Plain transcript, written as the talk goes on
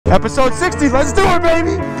Episode 60, let's do it,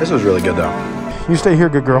 baby! This was really good, though. You stay here,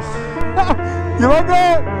 good girl. You like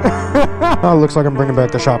that? Oh, looks like I'm bringing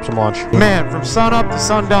back the shop some lunch. Man, from sun up to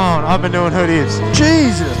sundown, I've been doing hoodies.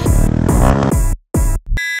 Jesus!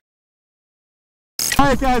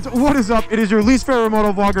 Alright guys, what is up? It is your least favorite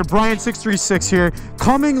moto vlogger, Brian636 here,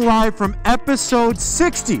 coming live from episode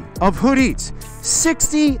 60 of Hood Eats.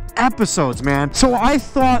 60 episodes, man. So I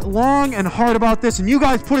thought long and hard about this, and you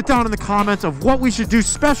guys put it down in the comments of what we should do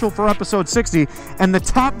special for episode 60, and the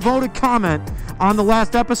top voted comment on the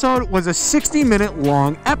last episode was a 60-minute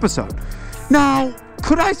long episode. Now,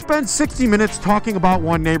 could I spend 60 minutes talking about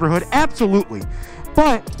one neighborhood? Absolutely.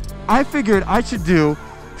 But I figured I should do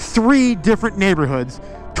 3 different neighborhoods,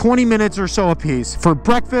 20 minutes or so apiece, for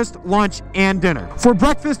breakfast, lunch, and dinner. For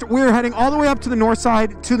breakfast, we're heading all the way up to the north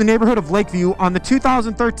side to the neighborhood of Lakeview on the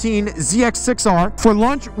 2013 ZX6R. For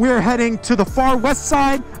lunch, we're heading to the far west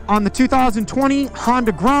side on the 2020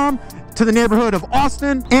 Honda Grom to the neighborhood of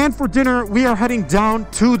Austin. And for dinner, we are heading down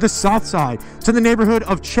to the south side to the neighborhood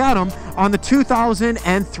of Chatham on the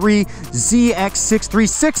 2003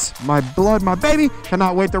 ZX636. My blood, my baby.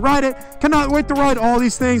 Cannot wait to ride it. Cannot wait to ride all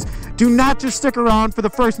these things. Do not just stick around for the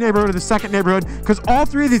first neighborhood or the second neighborhood, because all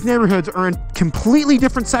 3 of these neighborhoods are in completely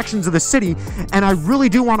different sections of the city, and I really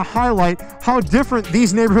do want to highlight how different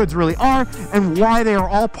these neighborhoods really are and why they are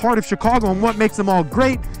all part of Chicago and what makes them all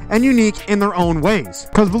great and unique in their own ways.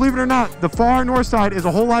 Because believe it or not, the far north side is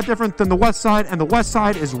a whole lot different than the west side, and the west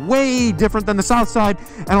side is way different than the south side,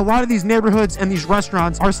 and a lot of these neighborhoods and these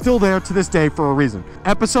restaurants are still there to this day for a reason.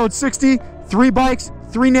 Episode 60, 3 bikes,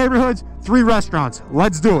 3 neighborhoods, 3 restaurants.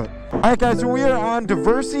 Let's do it. All right, guys, so we are on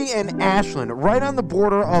Diversey and Ashland, right on the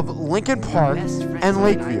border of Lincoln Park and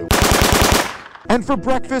Lakeview. And for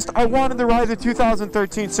breakfast, I wanted to ride the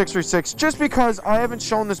 2013 636 just because I haven't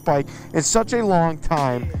shown this bike in such a long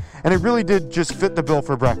time, and it really did just fit the bill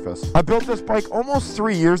for breakfast. I built this bike almost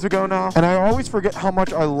 3 years ago now, and I always forget how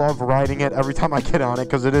much I love riding it every time I get on it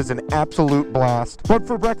because it is an absolute blast. But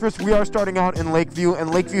for breakfast, we are starting out in Lakeview,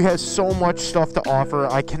 and Lakeview has so much stuff to offer.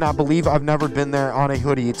 I cannot believe I've never been there on a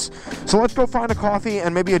Hood Eats. So let's go find a coffee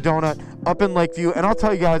and maybe a donut up in Lakeview, and I'll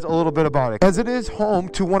tell you guys a little bit about it. As it is home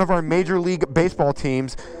to one of our Major League Baseball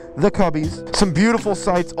teams, the Cubbies, some beautiful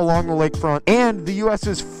sights along the lakefront, and the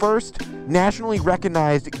U.S.'s first nationally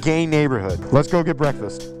recognized gay neighborhood. Let's go get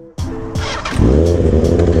breakfast.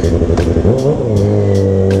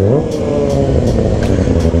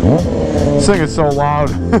 This thing is so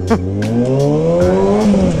loud.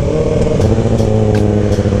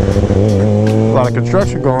 A lot of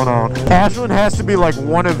construction going on. Ashland has to be like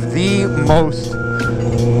one of the most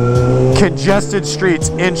congested streets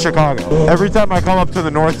in Chicago. Every time I come up to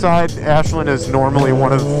the north side, Ashland is normally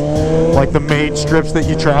one of like the main strips that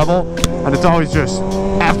you travel, and it's always just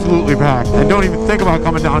absolutely packed. And don't even think about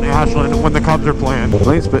coming down Ashland when the Cubs are playing.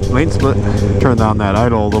 Lane split, lane split. Turn down that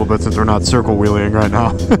idle a little bit since we're not circle wheeling right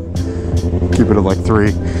now. Keep it at like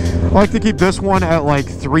 3. I like to keep this one at like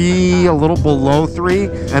 3, a little below 3,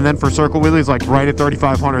 and then for circle wheelies like right at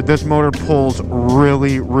 3,500. This motor pulls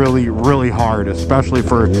really, really, really hard, especially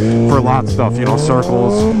for lot stuff, you know,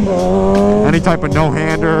 circles, any type of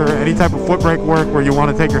no-hander, any type of foot brake work where you want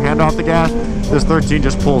to take your hand off the gas. This 13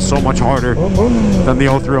 just pulls so much harder than the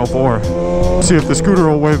 0304. See if the scooter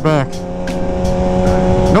will wave back.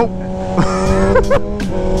 Nope.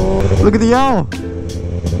 Look at the L.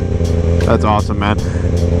 That's awesome, man.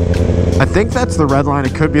 I think that's the red line.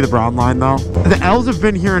 It could be the brown line, though. The L's have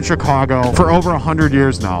been here in Chicago for over 100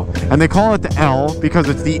 years now, and they call it the L because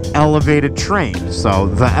it's the elevated train, so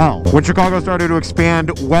the L. When Chicago started to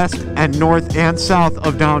expand west and north and south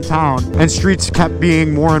of downtown, and streets kept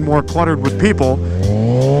being more and more cluttered with people,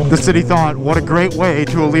 the city thought, what a great way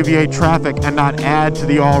to alleviate traffic and not add to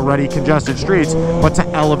the already congested streets, but to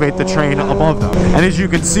elevate the train above them. And as you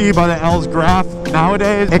can see by the L's graph,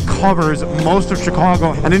 nowadays it covers most of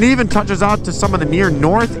Chicago, and it even touches out to some of the near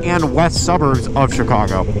north and west suburbs of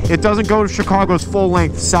Chicago. It doesn't go to Chicago's full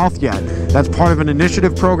length south yet. That's part of an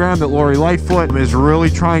initiative program that Lori Lightfoot is really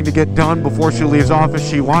trying to get done before she leaves office.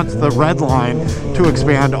 She wants the red line to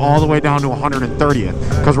expand all the way down to 130th,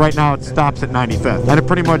 because right now it stops at 95th, and it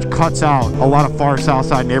pretty much cuts out a lot of far south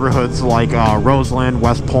side neighborhoods like Roseland,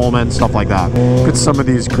 West Pullman, stuff like that. Look at some of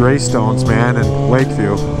these graystones, man, in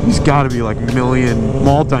Lakeview. These got to be like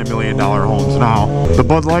multi-million dollar homes now. The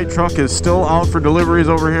Bud Light truck is still out for deliveries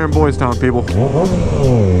over here in Boys Town, people.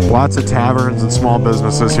 Lots of taverns and small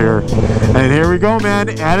businesses here. And here we go, man.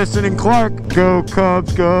 Addison and Clark. Go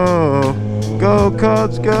Cubs, go. Go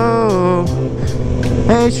Cubs, go.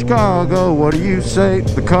 Hey Chicago, what do you say?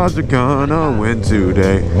 The Cubs are gonna win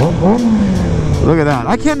today. Look at that.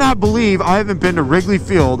 I cannot believe I haven't been to Wrigley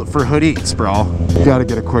Field for Hood Eats, bro. You gotta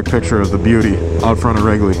get a quick picture of the beauty out front of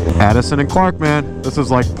Wrigley. Addison and Clark, man. This is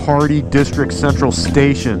like Party District Central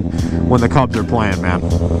Station when the Cubs are playing, man.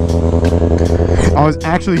 I was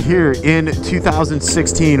actually here in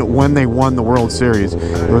 2016 when they won the World Series.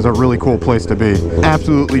 It was a really cool place to be.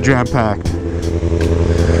 Absolutely jam-packed.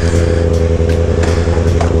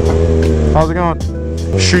 How's it going?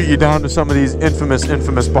 Shoot you down to some of these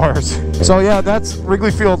infamous bars. So yeah, that's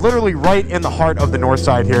Wrigley Field, literally right in the heart of the north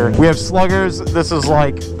side here. We have sluggers. This is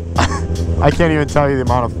like, I can't even tell you the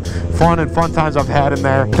amount of fun times I've had in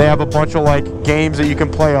there. They have a bunch of like games that you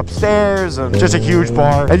can play upstairs and just a huge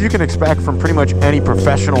bar, as you can expect from pretty much any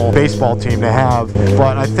professional baseball team to have.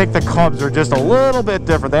 But I think the Cubs are just a little bit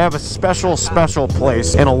different. They have a special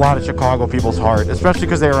place in a lot of Chicago people's heart, especially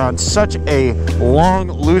because they were on such a long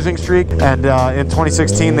losing streak, and in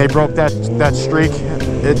 2016 they broke that streak.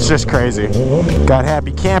 It's just crazy. Got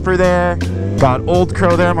Happy Camper there. Got Old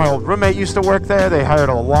Crow there. My old roommate used to work there. They hired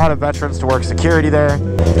a lot of veterans to work security there.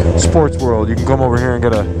 Sports World. You can come over here and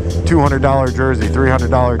get a $200 jersey,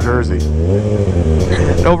 $300 jersey.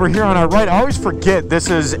 Over here on our right, I always forget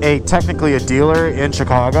this is technically a dealer in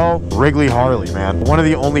Chicago. Wrigley Harley, man. One of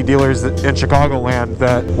the only dealers in Chicagoland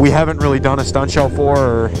that we haven't really done a stunt show for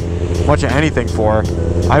or much of anything for.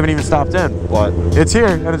 I haven't even stopped in, but it's here,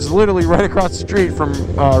 and it's literally right across the street from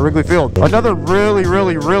Wrigley Field. Another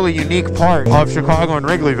really unique part of Chicago and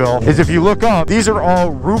Wrigleyville is if you look up, these are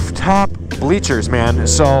all rooftop bleachers, man.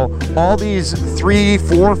 So all these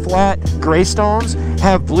 3-4 flat gray stones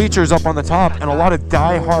have bleachers up on the top, and a lot of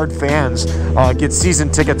die-hard fans get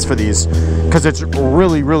season tickets for these because it's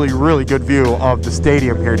really good view of the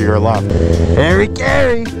stadium here to your left. Harry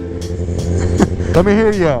Carey. Let me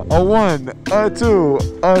hear you. A 1, a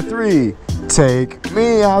 2, a 3. Take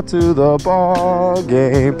me out to the ball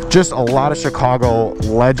game. Just a lot of Chicago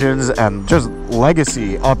legends and just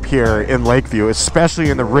legacy up here in Lakeview, especially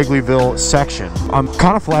in the Wrigleyville section. I'm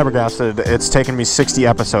kind of flabbergasted it's taken me 60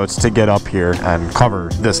 episodes to get up here and cover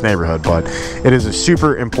this neighborhood, but it is a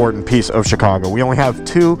super important piece of Chicago. We only have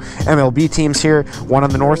 2 MLB teams here, one on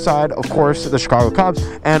the north side, of course, the Chicago Cubs,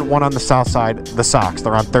 and one on the south side, the Sox.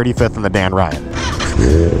 They're on 35th and the Dan Ryan.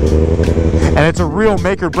 And it's a real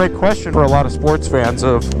make or break question for a lot of sports fans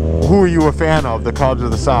of who are you a fan of, the Cubs or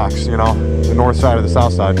the Sox, you know, the north side or the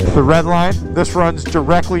south side. The red line, this runs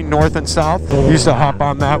directly north and south. I used to hop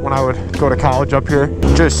on that when I would go to college up here.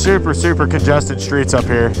 Just super congested streets up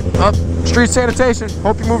here. Street sanitation.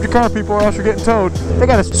 Hope you moved your car, people, or else you're getting towed. They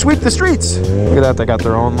gotta sweep the streets. Look at that, they got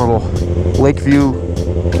their own little Lakeview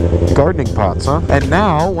gardening pots, huh? And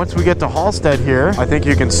now, once we get to Halsted here, I think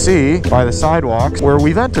you can see by the sidewalks where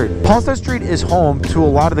we've entered. Halsted Street is home to a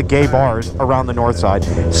lot of the gay bars around the north side.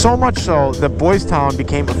 So much so that Boys Town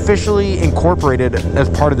became officially incorporated as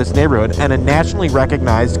part of this neighborhood and a nationally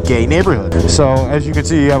recognized gay neighborhood. So, as you can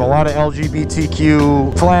see, you have a lot of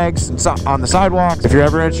LGBTQ flags on the sidewalks. If you're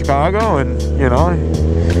ever in Chicago and, you know,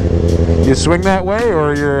 you swing that way,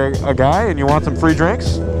 or you're a guy and you want some free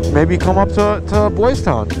drinks, maybe come up to Boys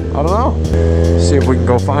Town. I don't know. See if we can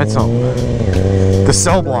go find something. The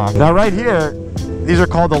cell block. Now right here, these are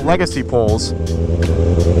called the legacy poles. And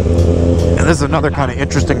this is another kind of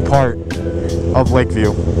interesting part of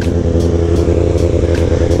Lakeview.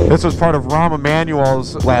 This was part of Rahm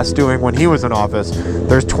Emanuel's last doing when he was in office.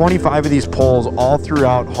 There's 25 of these poles all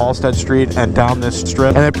throughout Halsted Street and down this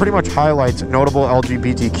strip, and it pretty much highlights notable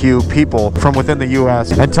LGBTQ people from within the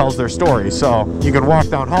U.S. and tells their story. So you can walk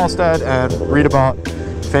down Halsted and read about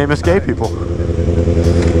famous gay people.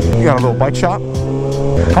 You got a little bike shop.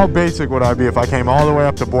 How basic would I be if I came all the way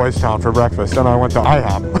up to Boys Town for breakfast and I went to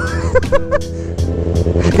IHOP?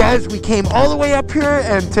 Guys, we came all the way up here,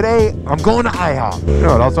 and today I'm going to IHOP. You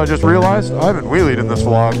know what else I just realized? I haven't wheelied in this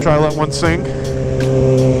vlog. Try to let one sing.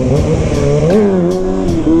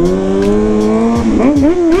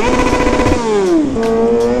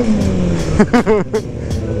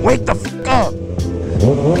 Wake the f up!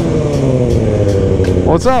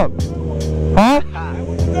 What's up? Huh?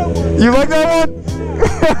 You like that one?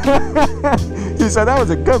 He said that was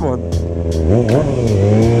a good one.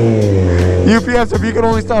 UPS, if you could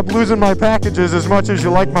only stop losing my packages as much as you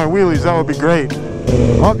like my wheelies, that would be great.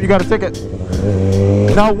 Oh, you got a ticket.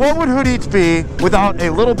 Now, what would Hood Eats be without a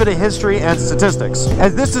little bit of history and statistics?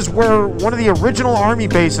 As this is where one of the original army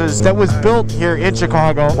bases that was built here in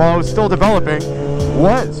Chicago while it was still developing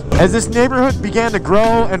was. As this neighborhood began to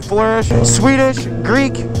grow and flourish, Swedish,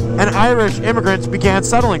 Greek, and Irish immigrants began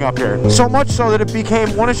settling up here. So much so that it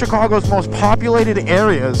became one of Chicago's most populated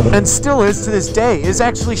areas, and still is to this day. It is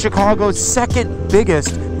actually Chicago's second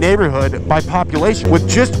biggest neighborhood by population, with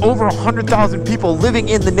just over 100,000 people living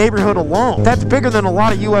in the neighborhood alone. That's bigger than a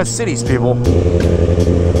lot of US cities, people.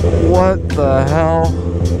 What the hell?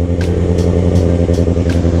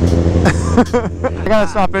 I gotta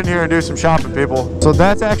stop in here and do some shopping, people. So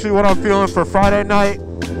that's actually what I'm feeling for Friday night.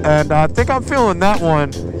 And I think I'm feeling that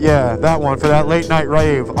one. Yeah, that one for that late night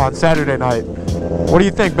rave on Saturday night. What do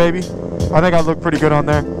you think, baby? I think I look pretty good on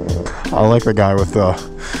there. I like the guy with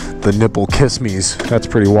the nipple kiss me's. That's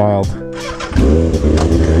pretty wild.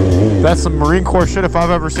 That's some Marine Corps shit if I've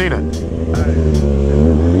ever seen it.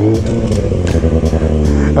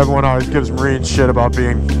 Everyone always gives Marines shit about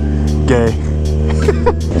being gay.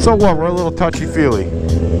 So what, we're a little touchy-feely.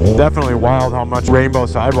 Definitely wild how much rainbow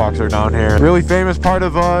sidewalks are down here. Really famous part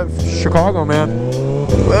of Chicago, man.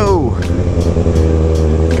 Whoa.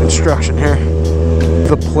 Construction here.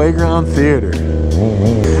 The Playground Theater.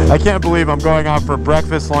 I can't believe I'm going out for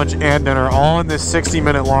breakfast, lunch, and dinner all in this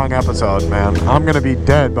 60-minute long episode, man. I'm gonna be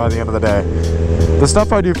dead by the end of the day. The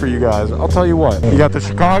stuff I do for you guys, I'll tell you what. You got the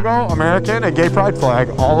Chicago, American, and Gay Pride flag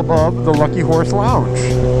all above the Lucky Horse Lounge.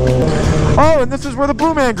 Oh, and this is where the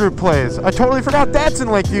Blue Man Group plays. I totally forgot that's in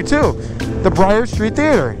Lakeview too. The Briar Street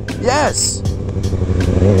Theater. Yes.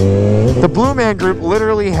 The Blue Man Group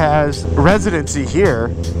literally has residency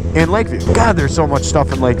here in Lakeview. God, there's so much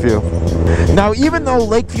stuff in Lakeview. Now, even though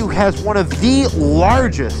Lakeview has one of the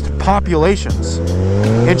largest populations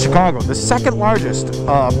in Chicago, the second largest,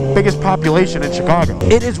 biggest population in Chicago,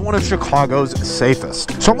 it is one of Chicago's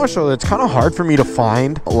safest. So much so that it's kind of hard for me to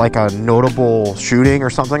find like a notable shooting or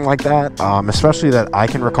something like that, especially that I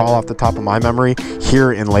can recall off the top of my memory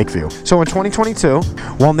here in Lakeview. So in 2022,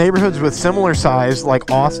 while neighborhoods with similar size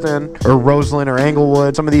like Austin or Roseland or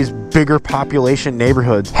Englewood, some of these bigger population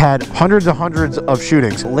neighborhoods had hundreds of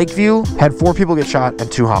shootings, Lakeview had 4 people get shot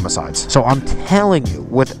and 2 homicides. So I'm telling you,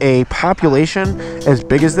 with a population as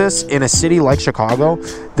big as this in a city like Chicago,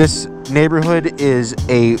 this neighborhood is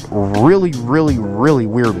a really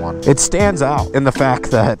weird one. It stands out in the fact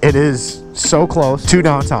that it is so close to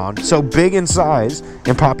downtown, so big in size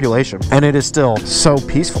and population, and it is still so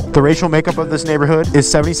peaceful. The racial makeup of this neighborhood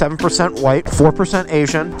is 77% white, 4%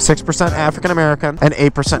 Asian, 6% African American, and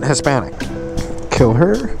 8% Hispanic. Kill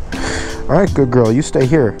her. All right, good girl, you stay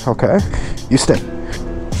here, okay? You stay.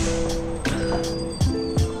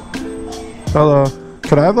 Hello.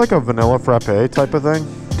 Could I have like a vanilla frappe type of thing?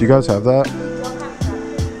 Do you guys have that?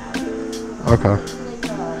 Okay.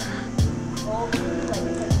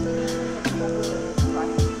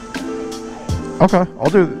 Okay,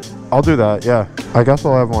 I'll do that, yeah. I guess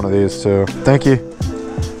I'll have one of these too. Thank you.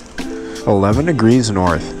 11 degrees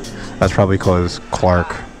north. That's probably because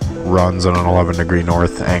Clark runs on an 11-degree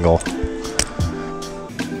north angle.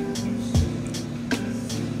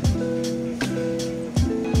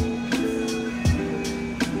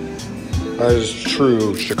 That is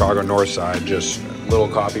true Chicago north side, just little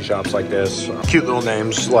coffee shops like this. Cute little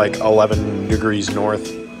names like 11 degrees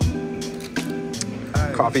north.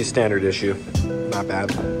 Coffee standard issue, not bad.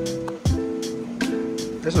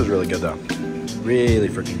 This is really good though. Really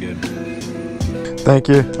freaking good. Thank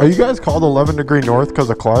you. Are you guys called 11 degree north because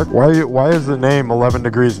of Clark? Why is the name 11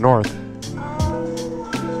 degrees north?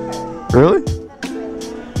 Really?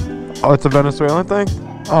 Oh, it's a Venezuelan thing?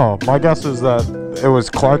 Oh, my guess is that it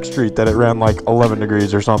was Clark Street that it ran like 11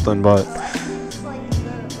 degrees or something, but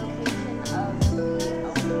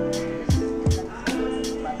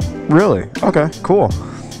really? Okay, cool.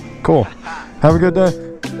 Cool. Have a good day.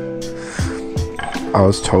 I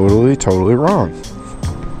was totally wrong.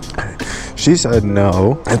 She said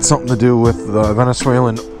no. It's something to do with the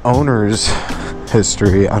Venezuelan owner's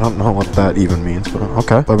history. I don't know what that even means, but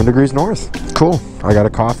okay. 11 degrees north. Cool. I got a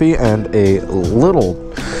coffee and a little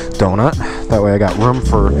donut. That way I got room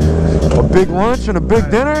for a big lunch and a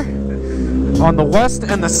big dinner on the west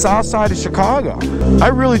and the south side of Chicago. I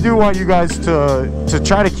really do want you guys to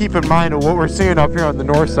try to keep in mind of what we're seeing up here on the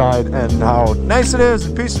north side and how nice it is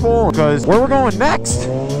and peaceful, because where we're going next,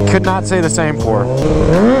 could not say the same for.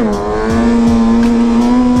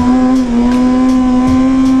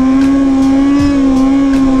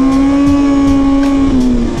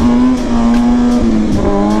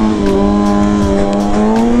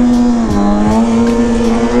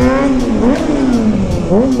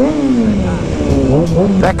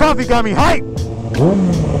 That coffee got me hyped.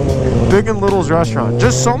 Big and Little's restaurant.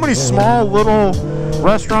 Just so many small little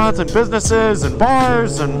restaurants and businesses and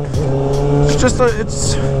bars, and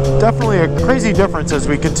it's definitely a crazy difference as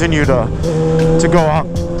we continue to go out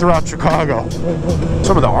throughout Chicago.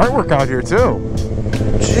 Some of the artwork out here too.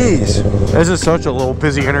 Jeez. This is such a little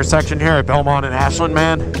busy intersection here at Belmont and Ashland,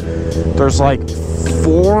 man. There's like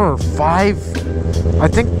 4 or 5 I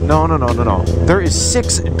think, no. There is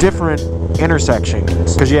 6 different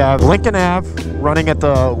intersections. Because you have Lincoln Ave running at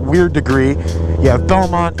the weird degree. You have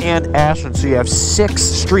Belmont and Ashland. So you have 6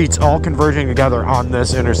 streets all converging together on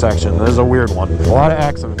this intersection. This is a weird one. A lot of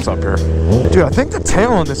accidents up here. Dude, I think the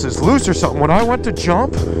tail on this is loose or something. When I went to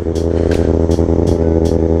jump,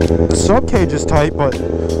 the sub cage is tight, but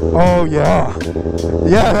oh yeah.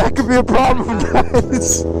 Yeah, that could be a problem,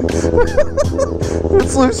 guys.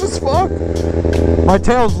 It's loose as fuck. My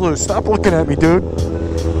tail's loose. Stop looking at me, dude.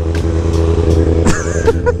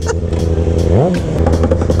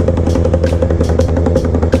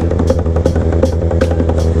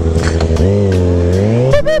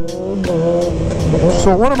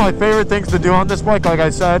 So one of my favorite things to do on this bike, like I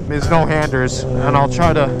said, is no-handers, and I'll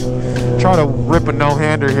try to rip a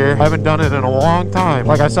no-hander here. I haven't done it in a long time.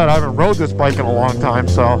 Like I said, I haven't rode this bike in a long time,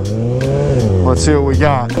 so let's see what we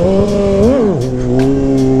got.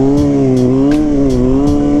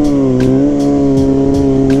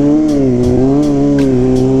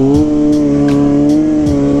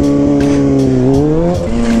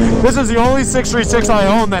 This is the only 636 I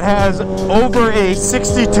own that has over a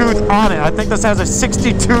 60 tooth on it. I think this has a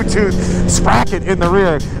 62 tooth sprocket in the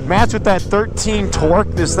rear. Matched with that 13 torque,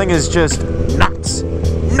 this thing is just nuts.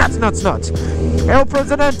 Nuts. El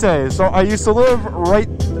Presidente. So I used to live right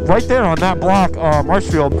there on that block,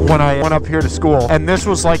 Marshfield, when I went up here to school. And this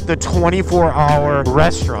was like the 24-hour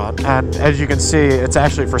restaurant. And as you can see, it's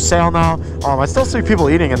actually for sale now. I still see people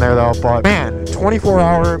eating in there though, but man,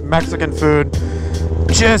 24-hour Mexican food.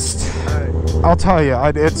 Just, I'll tell you,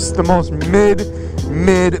 it's the most mid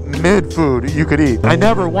food you could eat. I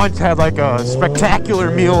never once had like a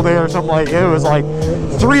spectacular meal there or something like it. It was like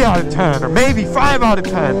 3 out of 10 or maybe 5 out of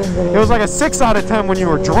 10. It was like a 6 out of 10 when you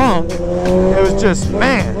were drunk. It was just,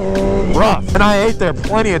 man, rough. And I ate there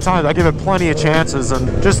plenty of times. I give it plenty of chances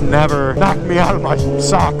and just never knocked me out of my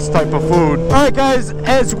socks type of food. All right, guys,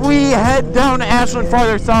 as we head down to Ashland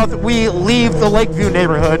farther south, we leave the Lakeview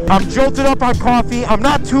neighborhood. I'm jolted up on coffee. I'm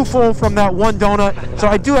not too full from that one donut, so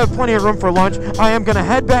I do have plenty of room for lunch. I am gonna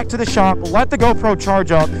head back to the shop, let the GoPro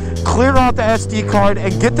charge up, clear out the SD card,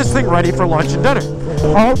 and get this thing ready for lunch and dinner.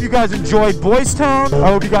 I hope you guys enjoyed Boys Town.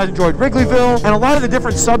 I hope you guys enjoyed Wrigleyville and a lot of the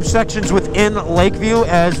different subsections within Lakeview,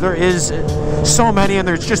 as there is so many and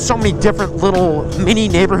there's just so many different little mini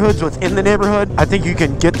neighborhoods within the neighborhood. I think you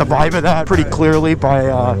can get the vibe of that pretty clearly by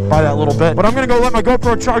that little bit. But I'm gonna go let my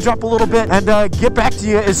GoPro charge up a little bit and get back to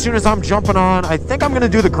you as soon as I'm jumping on. I think I'm gonna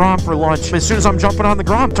do the Grom for lunch. As soon as I'm jumping on the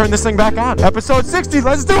Grom, turn this thing back on. Episode 60,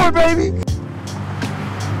 let's do it, baby!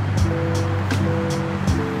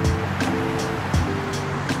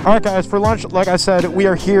 All right, guys, for lunch, like I said, we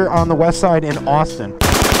are here on the west side in Austin.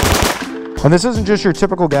 And this isn't just your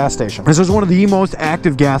typical gas station. This is one of the most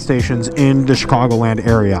active gas stations in the Chicagoland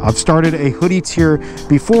area. I've started a Hood Eats here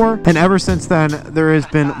before, and ever since then, there has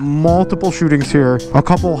been multiple shootings here, a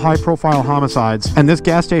couple high-profile homicides, and this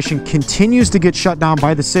gas station continues to get shut down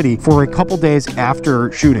by the city for a couple days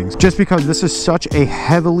after shootings, just because this is such a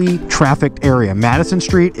heavily trafficked area. Madison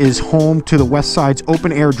Street is home to the west side's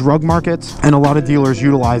open-air drug markets, and a lot of dealers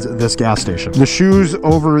utilize this gas station. The shoes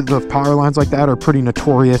over the power lines like that are pretty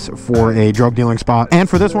notorious for a drug dealing spot. And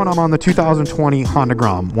for this one, I'm on the 2020 Honda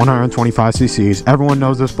Grom, 125 cc's. Everyone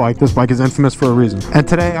knows this bike. This bike is infamous for a reason. And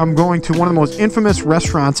today I'm going to one of the most infamous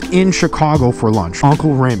restaurants in Chicago for lunch,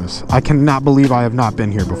 Uncle Ramus. I cannot believe I have not been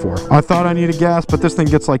here before. I thought I needed gas, but this thing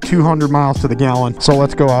gets like 200 miles to the gallon. So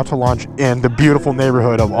let's go out to lunch in the beautiful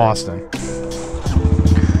neighborhood of Austin.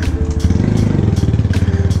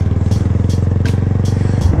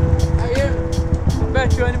 I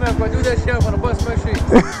bet you anyway, if I do that shit, I'm gonna bust my shit.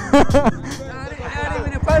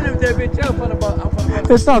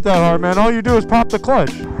 It's not that hard, man. All you do is pop the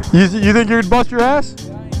clutch. You think you'd bust your ass?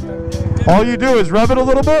 All you do is rev it a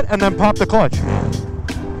little bit and then pop the clutch.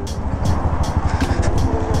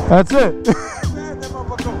 That's it.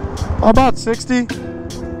 About 60.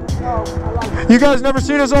 You guys never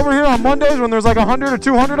seen us over here on Mondays when there's like 100 or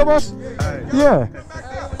 200 of us? Yeah.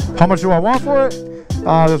 How much do I want for it?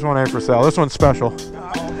 This one ain't for sale. This one's special.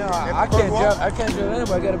 No, I can't drive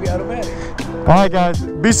anybody. I gotta be automatic. All right, guys.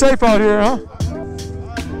 Be safe out here, huh?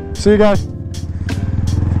 See you guys.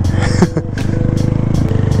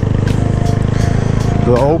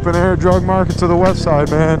 The open air drug market to the west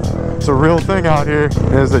side, man. It's a real thing out here.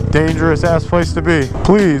 It is a dangerous ass place to be.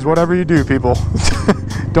 Please, whatever you do, people,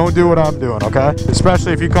 don't do what I'm doing, okay?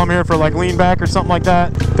 Especially if you come here for like lean back or something like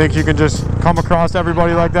that. Think you can just come across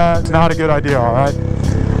everybody like that. It's not a good idea, all right?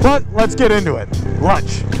 But let's get into it.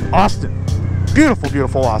 Lunch, Austin. Beautiful,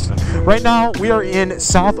 beautiful Austin. Right now, we are in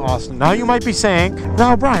South Austin. Now, you might be saying,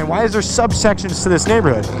 now, Brian, why is there subsections to this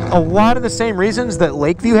neighborhood? A lot of the same reasons that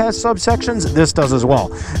Lakeview has subsections, this does as well.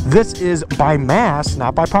 This is by mass,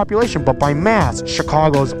 not by population, but by mass,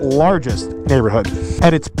 Chicago's largest neighborhood.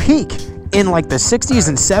 At its peak, in like the 60s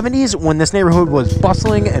and 70s, when this neighborhood was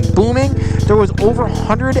bustling and booming, there was over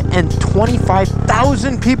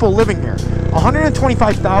 125,000 people living here.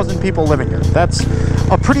 125,000 people living here. That's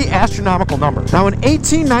a pretty astronomical number. Now, in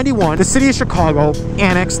 1891, the city of Chicago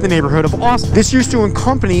annexed the neighborhood of Austin. This used to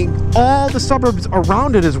accompany all the suburbs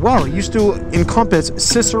around it as well. It used to encompass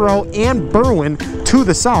Cicero and Berwyn to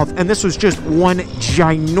the south, and this was just one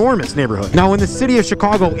ginormous neighborhood. Now, when the city of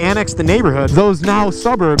Chicago annexed the neighborhood, those now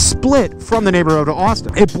suburbs split from the neighborhood of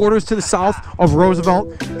Austin. It borders to the south of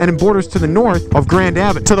Roosevelt, and it borders to the north of Grand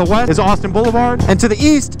Avenue. To the west is Austin Boulevard, and to the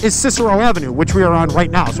east is Cicero Avenue, which we are on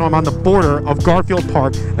right now. So I'm on the border of Garfield Park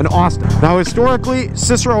and Austin. Now, historically,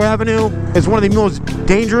 Cicero Avenue is one of the most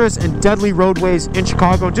dangerous and deadly roadways in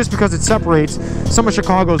Chicago just because it separates some of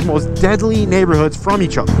Chicago's most deadly neighborhoods from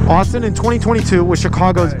each other. Austin in 2022 was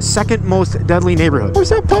Chicago's second most deadly neighborhood.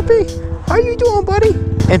 What's up, puppy? How you doing, buddy?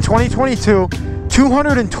 In 2022,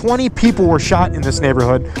 220 people were shot in this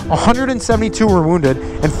neighborhood, 172 were wounded,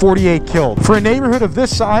 and 48 killed. For a neighborhood of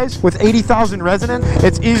this size with 80,000 residents,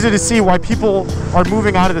 it's easy to see why people are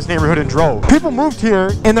moving out of this neighborhood in droves. People moved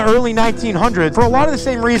here in the early 1900s for a lot of the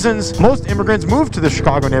same reasons most immigrants moved to the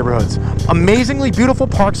Chicago neighborhoods. Amazingly beautiful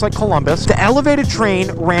parks like Columbus. The elevated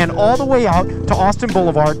train ran all the way out to Austin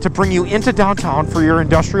Boulevard to bring you into downtown for your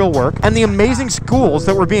industrial work, and the amazing schools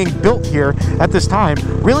that were being built here at this time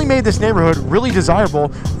really made this neighborhood really desirable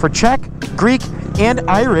for Czech, Greek, and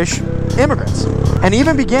Irish immigrants, and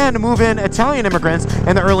even began to move in Italian immigrants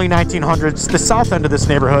in the early 1900s, the south end of this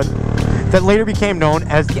neighborhood that later became known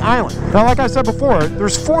as the Island. Now, like I said before,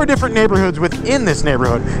 there's 4 different neighborhoods within this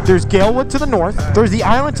neighborhood. There's Galewood to the north, there's the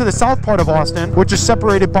Island to the south part of Austin, which is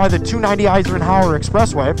separated by the 290 Eisenhower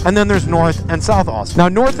Expressway, and then there's North and South Austin. Now,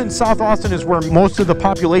 North and South Austin is where most of the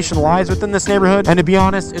population lies within this neighborhood, and to be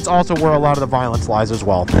honest, it's also where a lot of the violence lies as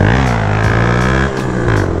well.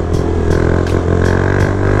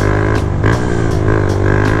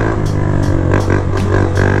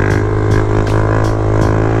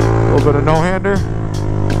 Bit of no-hander.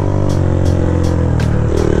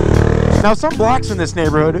 Now, some blocks in this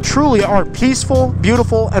neighborhood truly are peaceful,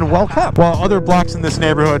 beautiful, and well-kept, while other blocks in this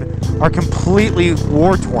neighborhood are completely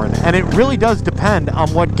war-torn, and it really does depend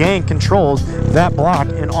on what gang controls that block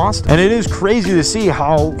in Austin. And it is crazy to see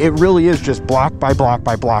how it really is just block by block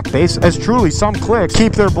by block basis. As truly, some cliques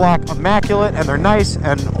keep their block immaculate, and they're nice,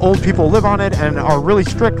 and old people live on it, and are really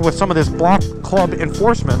strict with some of this block club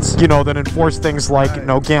enforcements, you know, that enforce things like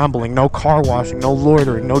no gambling, no car washing, no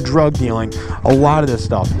loitering, no drug dealing, a lot of this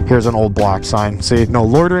stuff. Here's an old block sign. See, no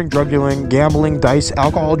loitering, drug dealing, gambling, dice,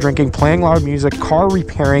 alcohol drinking, playing loud music, car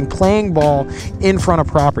repairing, playing ball in front of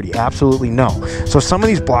property. Absolutely no. So some of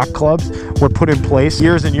these block clubs were put in place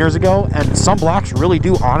years and years ago, and some blocks really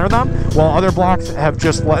do honor them, while other blocks have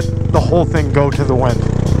just let the whole thing go to the wind.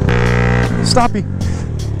 Stoppy.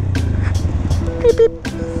 Beep, beep.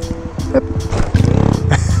 Yep.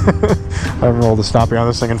 I haven't rolled a stoppy on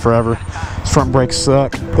this thing in forever. These front brakes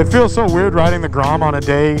suck. It feels so weird riding the Grom on a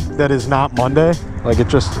day that is not Monday. Like, it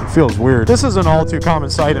feels weird. This is an all too common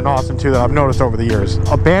sight in Austin too that I've noticed over the years.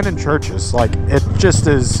 Abandoned churches. Like, it just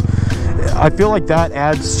is. I feel like that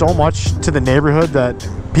adds so much to the neighborhood that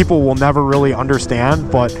people will never really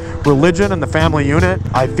understand, but religion and the family unit,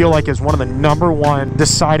 I feel like, is one of the #1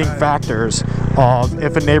 deciding factors of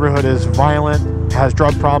if a neighborhood is violent, has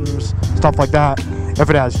drug problems, stuff like that. If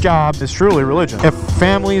it has jobs, it's truly religion. If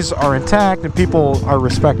families are intact and people are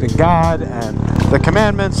respecting God and the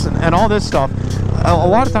commandments and all this stuff, a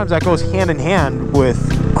lot of times that goes hand in hand with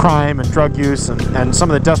crime and drug use and some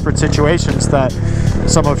of the desperate situations that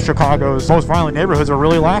some of Chicago's most violent neighborhoods are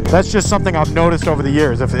really lacking. That's just something I've noticed over the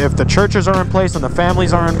years. If the churches are in place and the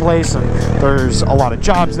families are in place and there's a lot of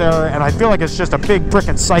jobs there, and I feel like it's just a big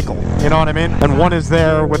frickin' cycle, you know what I mean? And one is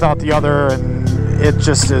there without the other, and it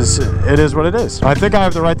just is, it is what it is. I think I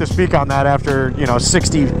have the right to speak on that after,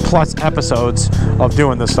 60 plus episodes of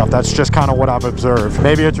doing this stuff. That's just kind of what I've observed.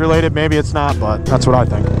 Maybe it's related, maybe it's not, but that's what I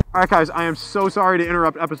think. All right, guys, I am so sorry to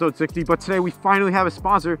interrupt episode 60, but today we finally have a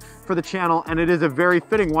sponsor for the channel, and it is a very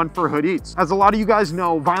fitting one for Hood Eats. As a lot of you guys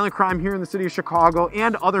know, violent crime here in the city of Chicago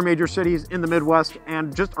and other major cities in the Midwest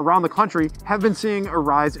and just around the country have been seeing a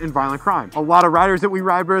rise in violent crime. A lot of riders that we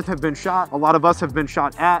ride with have been shot. A lot of us have been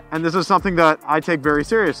shot at, and this is something that I take very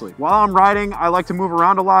seriously. While I'm riding, I like to move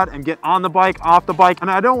around a lot and get on the bike, off the bike,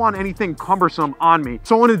 and I don't want anything cumbersome on me.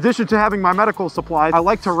 So in addition to having my medical supplies, I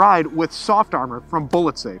like to ride with soft armor from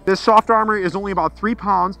Bullet Safe. This soft armor is only about 3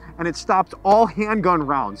 pounds and it stops all handgun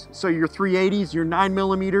rounds. So your 380s, your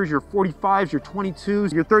 9mm, your 45s, your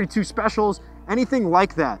 22s, your 32 specials, anything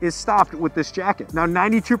like that is stopped with this jacket. Now,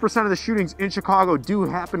 92% of the shootings in Chicago do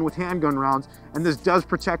happen with handgun rounds, and this does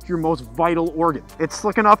protect your most vital organ. It's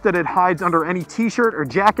slick enough that it hides under any t-shirt or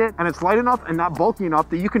jacket, and it's light enough and not bulky enough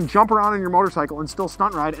that you can jump around on your motorcycle and still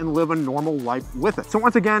stunt ride and live a normal life with it. So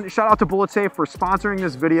once again, shout out to Bullet Safe for sponsoring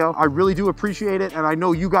this video. I really do appreciate it, and I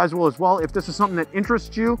know you guys will as well. If this is something that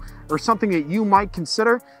interests you or something that you might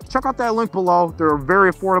consider, check out that link below. They're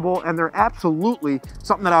very affordable, and they're absolutely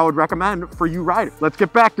something that I would recommend for you riders. Let's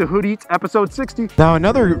get back to Hood Eats episode 60. Now,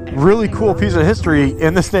 another really cool piece of history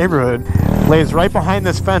in this neighborhood lays right behind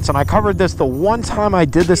this fence, and I covered this the one time I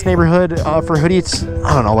did this neighborhood for Hood Eats,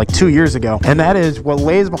 I don't know, like 2 years ago. And that is what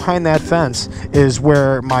lays behind that fence is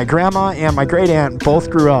where my grandma and my great aunt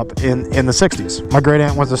both grew up in the 60s. My great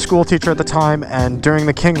aunt was a school teacher at the time, and during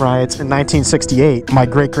the King riots in 1968, my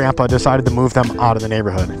great grandpa decided to move them out of the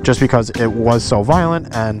neighborhood just because it was so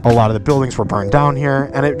violent and a lot of the buildings were burned down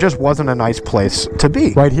here, and it just wasn't a nice place to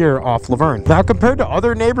be right here off Laverne. Now, compared to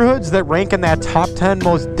other neighborhoods that rank in that top 10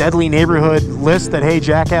 most deadly neighborhood list that Hey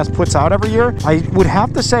Jackass puts out every year, I would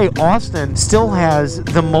have to say Austin still has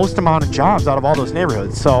the most amount of jobs out of all those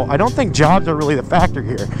neighborhoods. So I don't think jobs are really the factor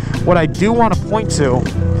here. What I do want to point to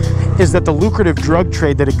is that the lucrative drug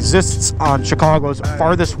trade that exists on Chicago's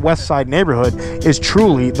farthest west side neighborhood is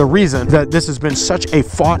truly the reason that this has been such a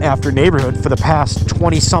fought after neighborhood for the past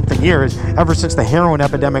 20-something years, ever since the heroin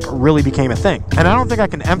epidemic really became a thing. And I don't think I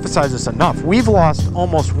can emphasize this enough. We've lost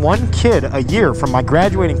almost 1 kid a year from my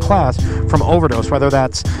graduating class from overdose, whether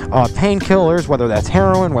that's painkillers, whether that's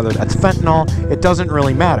heroin, whether that's fentanyl, it doesn't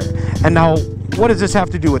really matter. And now, what does this have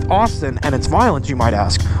to do with Austin and its violence, you might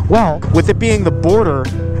ask? Well, with it being the border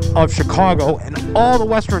of Chicago and all the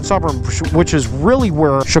western suburbs, which is really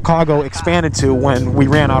where Chicago expanded to when we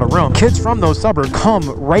ran out of room, kids from those suburbs come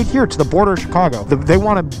right here to the border of Chicago. They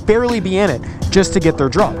want to barely be in it just to get their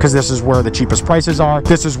drug, because this is where the cheapest prices are,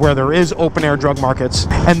 this is where there is open air drug markets,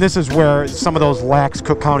 and this is where some of those lax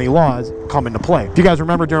Cook County laws come into play. If you guys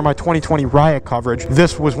remember, during my 2020 riot coverage,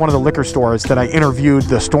 this was one of the liquor stores that I interviewed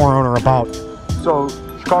the store owner about. So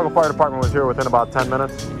Chicago Fire Department was here within about 10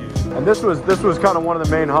 minutes. And this was kind of one of the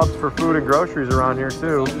main hubs for food and groceries around here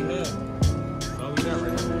too.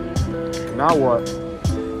 Now what?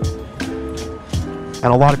 And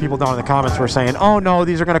a lot of people down in the comments were saying, oh no,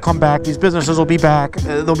 these are going to come back. These businesses will be back.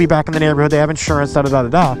 They'll be back in the neighborhood. They have insurance, da da da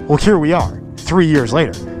da da. Well, here we are 3 years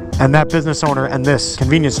later. And that business owner and this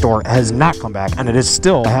convenience store has not come back, and it is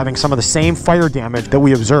still having some of the same fire damage that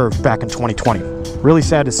we observed back in 2020. Really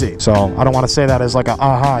sad to see. So I don't want to say that as like a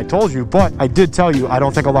aha, I told you, but I did tell you I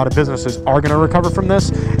don't think a lot of businesses are going to recover from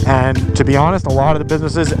this. And to be honest, a lot of the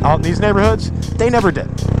businesses out in these neighborhoods, they never did.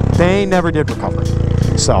 They never did recover.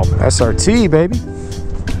 So SRT, baby.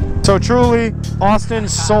 So truly,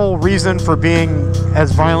 Austin's sole reason for being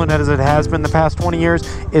as violent as it has been the past 20 years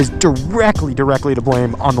is directly to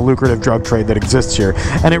blame on the lucrative drug trade that exists here.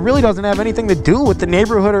 And it really doesn't have anything to do with the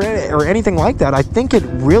neighborhood or anything like that. I think it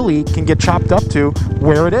really can get chopped up to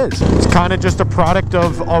where it is. It's kind of just a product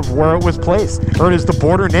of where it was placed. Or it is the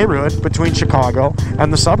border neighborhood between Chicago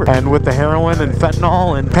and the suburbs. And with the heroin and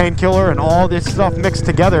fentanyl and painkiller and all this stuff mixed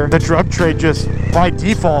together, the drug trade just by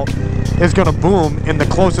default is going to boom in the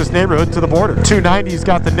closest neighborhood to the border. 290's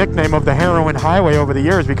got the nickname of the heroin highway over the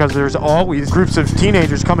years because there's always groups of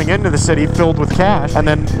teenagers coming into the city filled with cash and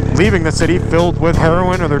then leaving the city filled with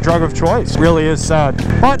heroin or their drug of choice. Really is sad.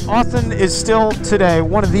 But Austin is still today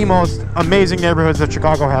one of the most amazing neighborhoods that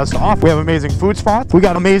Chicago has to offer. We have amazing food spots. We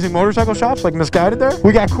got amazing motorcycle shops like Misguided there.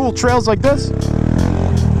 We got cool trails like this.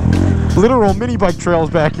 Literal mini bike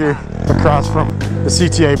trails back here across from the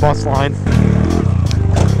CTA bus line.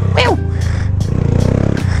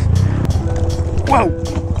 Whoa!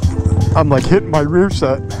 I'm like hitting my rear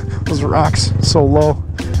set. Those rocks so low.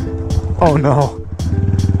 Oh no.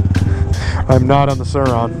 I'm not on the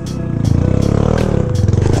Suron.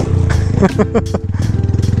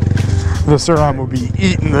 The Suron will be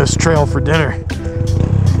eating this trail for dinner.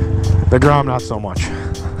 The Grom not so much.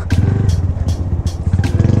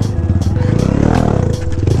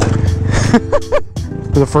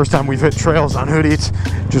 For the first time we've hit trails on Hood Eats.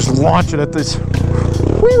 Just launch it at this.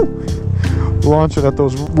 Woo! Launch it at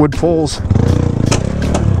those wood poles.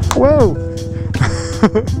 Whoa!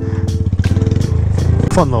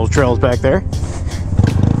 Fun little trails back there.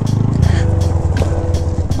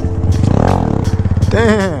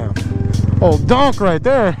 Damn! Old donk right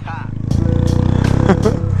there.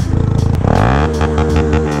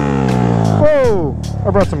 Whoa! I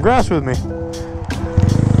brought some grass with me.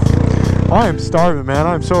 I am starving, man.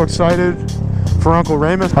 I'm so excited for Uncle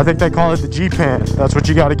Ramus. I think they call it the G-Pan. That's what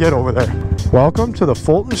you got to get over there. Welcome to the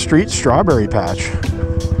Fulton Street Strawberry Patch.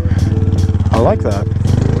 I like that.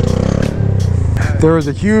 There was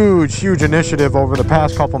a huge initiative over the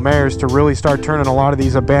past couple mayors to really start turning a lot of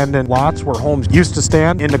these abandoned lots where homes used to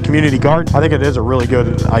stand into community garden. I think it is a really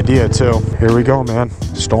good idea too. Here we go, man.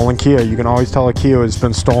 Stolen Kia. You can always tell a Kia has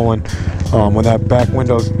been stolen when that back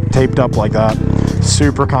window's taped up like that.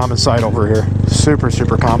 Super common sight over here. Super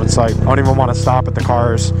common sight. I don't even want to stop at the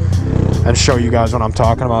cars and show you guys what I'm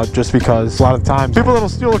talking about, just because a lot of times people that'll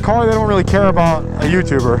steal a car, they don't really care about a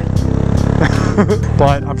YouTuber.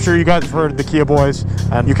 But I'm sure you guys have heard of the Kia boys,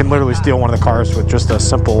 and you can literally steal one of the cars with just a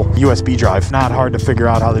simple USB drive. Not hard to figure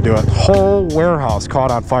out how to do it. Whole warehouse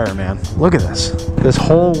caught on fire, man. Look at this. This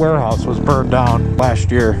whole warehouse was burned down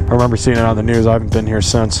last year. I remember seeing it on the news. I haven't been here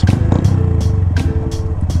since.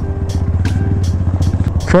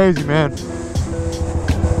 Crazy, man.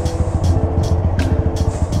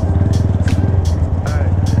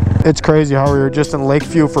 It's crazy how we were just in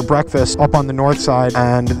Lakeview for breakfast up on the north side,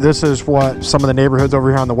 and this is what some of the neighborhoods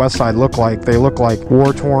over here on the west side look like. They look like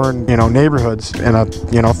war-torn, you know, neighborhoods in a,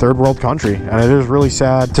 you know, third world country. And it is really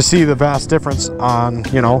sad to see the vast difference on,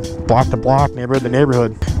 you know, block to block, neighborhood to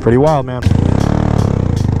neighborhood. Pretty wild, man.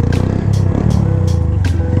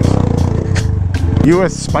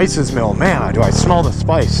 U.S. Spices Mill. Man, do I smell the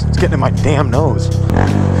spice. It's getting in my damn nose.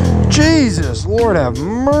 Jesus, Lord have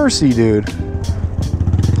mercy, dude.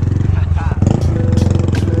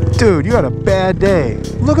 Dude, you had a bad day.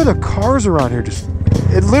 Look at the cars around here. Just,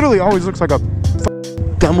 it literally always looks like a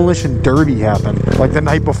demolition derby happened, like the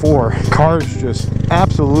night before. Cars just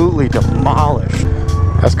absolutely demolished.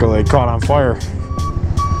 Escalade caught on fire.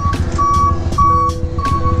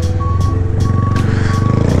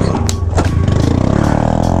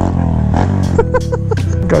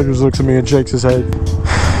 Guy just looks at me and shakes his head.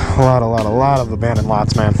 A lot of abandoned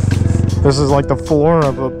lots, man. This is like the floor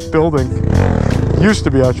of a building. Used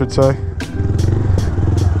to be, I should say.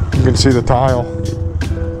 You can see the tile.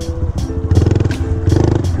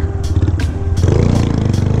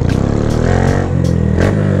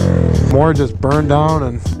 More just burned down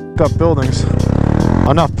and up buildings.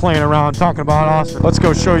 Enough playing around talking about Austin. Let's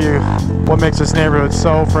go show you what makes this neighborhood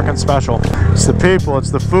so freaking special. It's the people,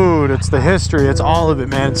 it's the food, it's the history, it's all of it,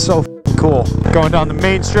 man. It's so cool. Going down the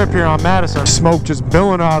main strip here on Madison, smoke just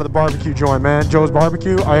billowing out of the barbecue joint, man. Joe's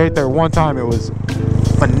Barbecue. I ate there one time. It was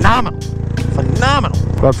phenomenal.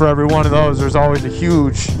 But for every one of those, there's always a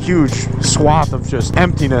huge swath of just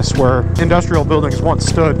emptiness where industrial buildings once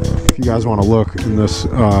stood. If you guys want to look in this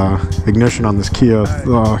ignition on this Kia,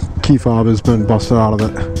 the key fob has been busted out of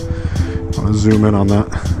it. I want to zoom in on that.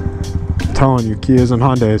 I'm telling you, Kias and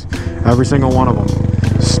Hyundais, every single one of them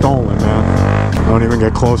stolen, man. Don't even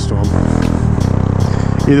get close to them.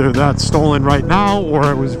 Either that's stolen right now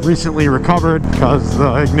or it was recently recovered, because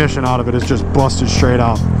the ignition out of it is just busted straight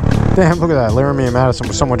out. Damn, look at that. Laramie and Madison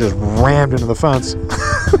where someone just rammed into the fence.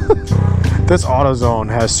 This AutoZone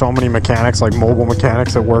has so many mechanics, like mobile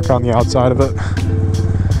mechanics, that work on the outside of it.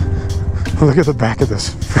 Look at the back of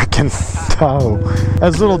this freaking toe.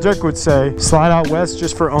 As Little Dick would say, slide out west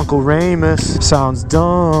just for Uncle Ramus. Sounds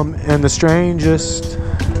dumb and the strangest.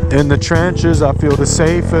 In the trenches, I feel the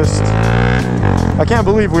safest. I can't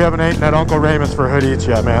believe we haven't eaten at Uncle Ramus for Hood Eats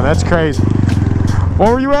yet, man. That's crazy.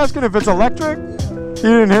 What were you asking, if it's electric? You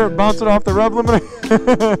didn't hear it bouncing off the rev limiter?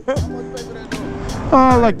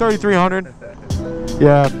 Like 3,300.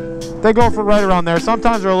 Yeah, they go for right around there.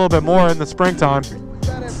 Sometimes they're a little bit more in the springtime.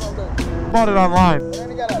 Bought it online.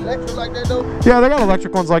 They got electric like that though? Yeah, they got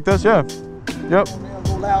electric ones like this, yeah. Yep.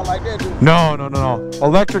 Loud like that, dude. No.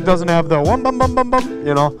 Electric doesn't have the one bum bum bum bum,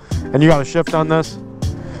 you know, and you got to shift on this.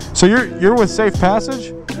 So you're with Safe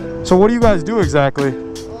Passage. So what do you guys do exactly?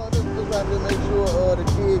 Just have to make sure the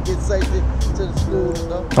kid gets safely to the school and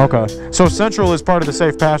stuff. Okay. So Central is part of the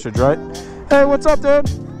Safe Passage, right? Hey, what's up, dude?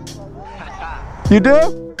 You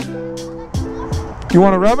do? You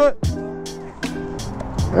want to rev it?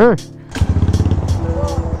 Hey.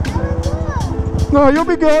 No, you'll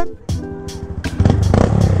be good.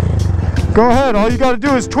 Go ahead. All you got to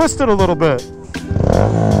do is twist it a little bit.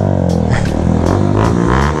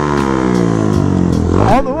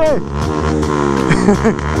 Hey.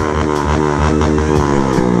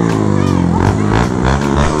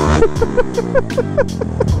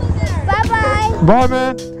 Bye-bye. Bye,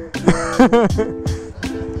 man.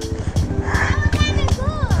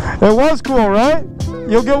 It was cool, right?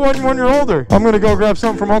 You'll get one when you're older. I'm gonna go grab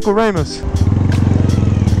something from Uncle Ramus.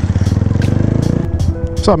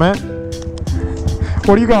 What's up, man?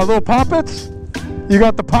 What do you got, little poppets? You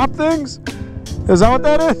got the pop things? Is that what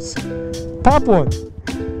that is? Pop one.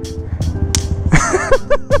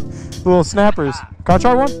 Little snappers. Can I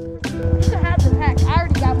try one? You should have the pack. I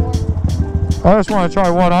already got one. I just want to try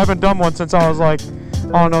one. I haven't done one since I was like,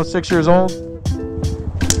 I don't know, 6 years old. You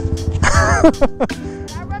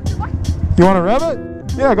want to rev it?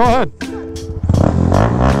 Yeah, go ahead. It's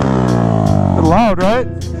loud, right?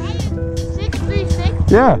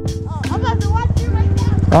 636? Yeah. Oh, I'm about to watch you right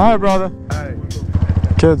now. All right, brother.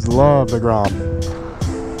 Kids love the Grom.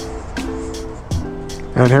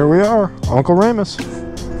 And here we are, Uncle Ramus.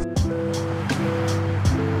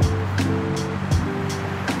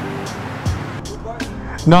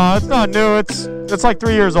 No, it's not new. It's like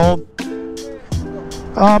 3 years old.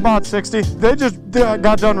 About 60. They just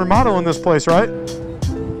got done remodeling this place, right?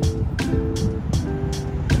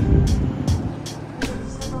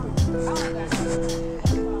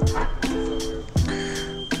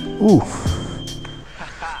 Ooh.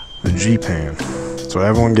 The G-Pan. That's what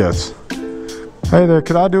everyone gets. Hey there,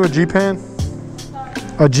 could I do a G-Pan?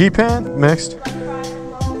 A G-Pan? Mixed?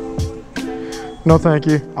 No, thank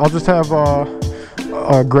you. I'll just have a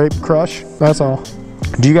grape crush. That's all.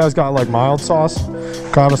 Do you guys got like mild sauce?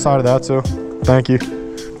 Can I have a side of that too? Thank you.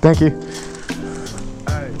 Thank you.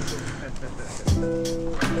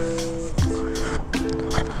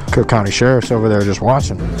 Cook County Sheriff's over there just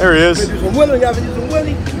watching. There he is.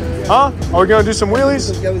 Huh? Are we gonna do some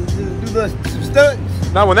wheelies? Do some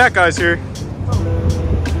stunts. Not when that guy's here.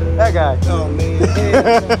 That guy. Oh man.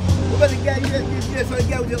 What about the guy you just saw the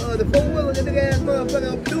guy with the 4-wheeler that the ass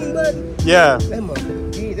motherfucker on doing button? Yeah. That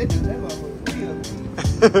motherfucker. Yeah, that motherfucker real.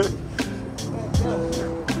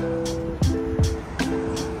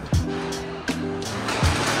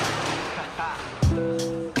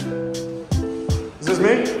 Is this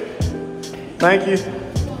me? Thank you.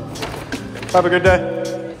 Have a good day.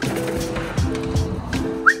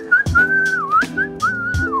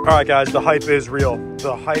 All right, guys, the hype is real.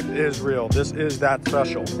 The hype is real. This is that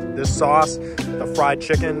special. This sauce, the fried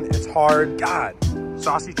chicken, it's hard. God,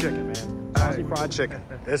 saucy chicken, man. Saucy fried chicken.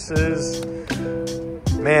 This is,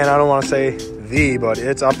 man, I don't want to say the, but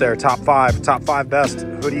it's up there, top five best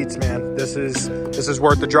hood eats, man. This is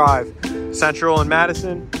worth the drive. Central and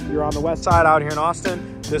Madison, you're on the west side out here in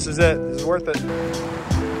Austin. This is it. This is worth it.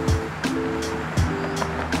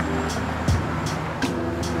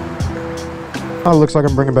 Oh, looks like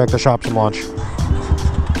I'm bringing back the shop some lunch.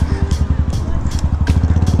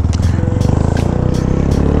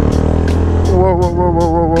 Whoa, whoa, whoa, whoa,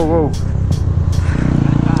 whoa, whoa, whoa.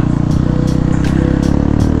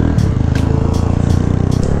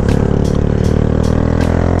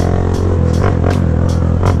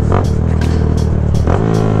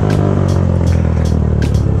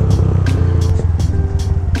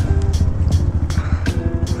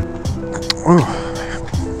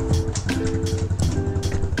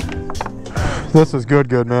 This is good,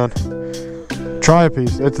 man. Try a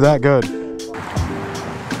piece. It's that good.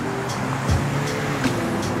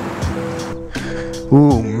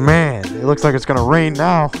 Ooh, man. It looks like it's gonna rain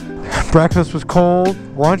now. Breakfast was cold.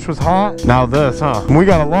 Lunch was hot. Now this, huh? We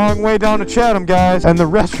got a long way down to Chatham, guys. And the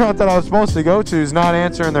restaurant that I was supposed to go to is not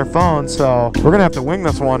answering their phone. So we're gonna have to wing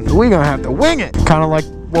this one. We're gonna have to wing it. Kind of like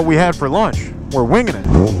what we had for lunch. We're winging it.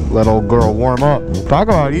 Let old girl warm up. Talk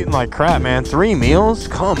about eating like crap, man. 3 meals?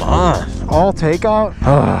 Come on. All takeout?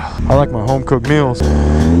 I like my home cooked meals.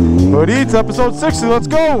 Hood Eats, episode 60. Let's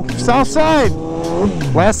go. South side.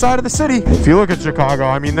 Last side of the city. If you look at Chicago,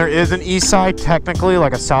 I mean, there is an east side, technically,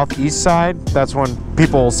 like a southeast side. That's when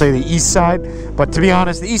people say the east side. But to be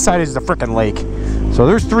honest, the east side is the frickin' lake. So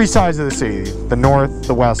there's 3 sides of the city. The north,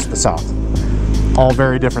 the west, the south. All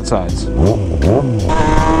very different sides.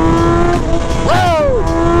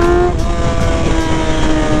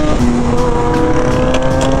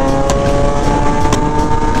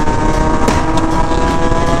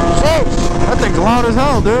 That thing's loud as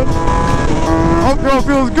hell, dude. Oh, girl,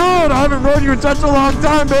 feels good. I haven't rode you in such a long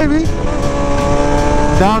time, baby.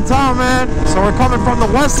 Downtown, man. So we're coming from the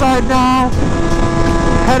west side now,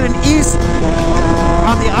 heading east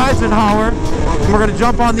on the Eisenhower. And we're gonna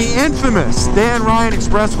jump on the infamous Dan Ryan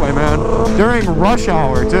Expressway, man. During rush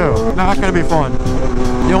hour, too. Not gonna be fun.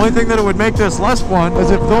 The only thing that it would make this less fun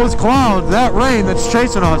is if those clouds, that rain that's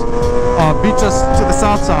chasing us, beats us to the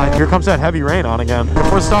south side. Here comes that heavy rain on again.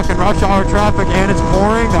 If we're stuck in rush hour traffic and it's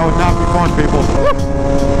pouring, that would not be fun, people.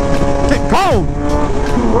 Get cold!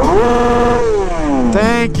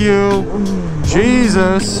 Thank you.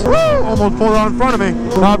 Jesus. Woo! Almost pulled out in front of me.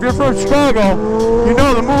 Now, if you're from Chicago, you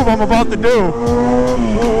know the move I'm about to do.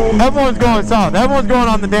 Everyone's going south. Everyone's going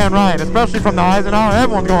on the Dan Ryan, especially from the Eisenhower.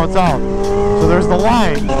 Everyone's going south. So there's the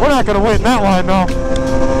line. We're not going to wait in that line, though.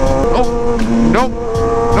 Nope. Nope.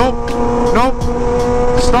 Nope. Nope.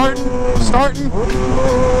 Starting.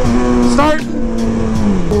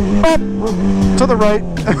 Up. To the right.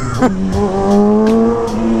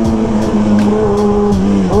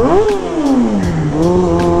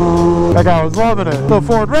 That guy was loving it. The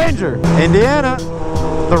Ford Ranger. Indiana.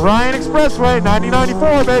 The Ryan Expressway,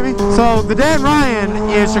 9094, baby. So the Dan Ryan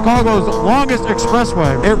is Chicago's longest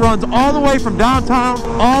expressway. It runs all the way from downtown,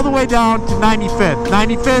 all the way down to 95th.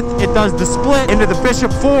 95th, it does the split into the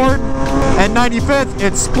Bishop Ford, and 95th,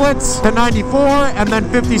 it splits to 94 and then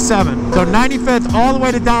 57. So 95th all the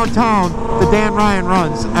way to downtown, the Dan Ryan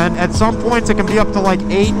runs. And at some points, it can be up to like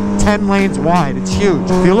 8-10 lanes wide. It's huge.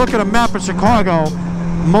 If you look at a map of Chicago,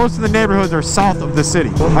 most of the neighborhoods are south of the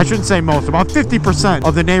city. I shouldn't say most, about 50%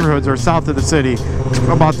 of the neighborhoods are south of the city.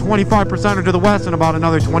 About 25% are to the west and about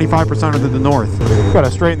another 25% are to the north.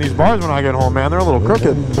 Gotta straighten these bars when I get home, man. They're a little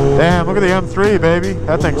crooked. Damn, look at the M3, baby.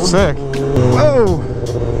 That thing's sick. Whoa!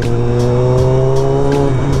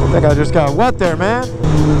 I think I just got wet there, man.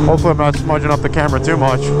 Hopefully I'm not smudging up the camera too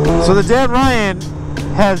much. So the Dan Ryan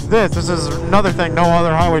has this. This is another thing no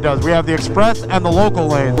other highway does. We have the express and the local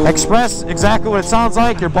lane. Express, exactly what it sounds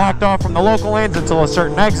like. You're blocked off from the local lanes until a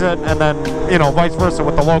certain exit, and then, you know, vice versa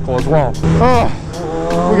with the local as well. Oh,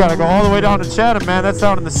 we gotta go all the way down to Chatham, man. That's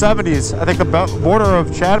down in the 70s. I think the border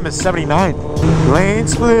of Chatham is 79. Lane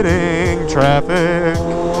splitting traffic.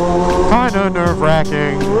 Kind of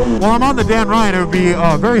nerve-wracking. While I'm on the Dan Ryan, it would be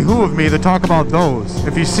very who of me to talk about those.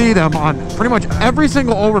 If you see them on pretty much every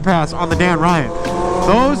single overpass on the Dan Ryan,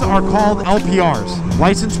 those are called LPRs,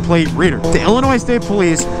 license plate reader. The Illinois State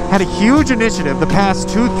Police had a huge initiative the past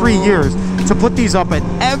 2-3 years to put these up at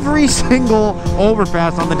every single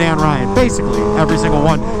overpass on the Dan Ryan, basically every single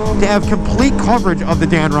one, to have complete coverage of the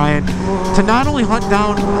Dan Ryan, to not only hunt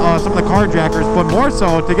down some of the carjackers, but more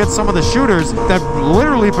so to get some of the shooters that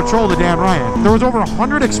literally patrol the Dan Ryan. There was over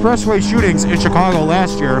 100 expressway shootings in Chicago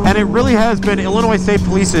last year, and it really has been Illinois State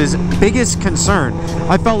Police's biggest concern.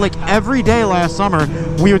 I felt like every day last summer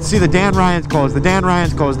we would see the Dan Ryans closed, the Dan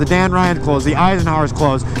Ryans closed, the Dan Ryans closed, the Eisenhowers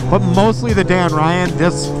closed, but mostly the Dan Ryan,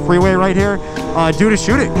 this freeway right here, due to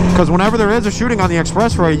shooting. Because whenever there is a shooting on the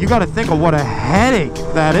expressway, you got to think of what a headache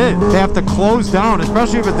that is. They have to close down,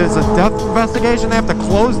 especially if there's a death investigation, they have to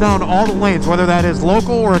close down all the lanes, whether that is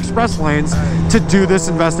local or express lanes, to do this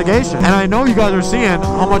investigation. And I know you guys are seeing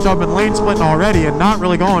how much I've been lane splitting already and not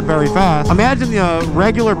really going very fast. Imagine the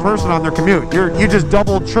regular person on their commute. You just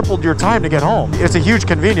doubled, tripled your time to get home. It's a huge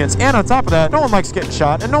convenience. And on top of that, no one likes getting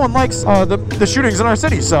shot, and no one likes the shootings in our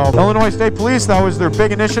city. So Illinois State Police, that was their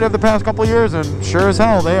big initiative the past couple of years, and sure as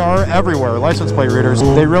hell, they are everywhere. License plate readers.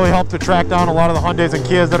 They really help to track down a lot of the Hyundais and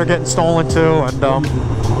Kias that are getting stolen too, and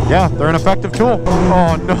yeah, they're an effective tool.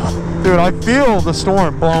 Oh no, dude, I feel the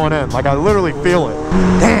storm blowing in. Like, I literally feel it.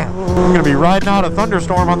 Damn, I'm gonna be riding out a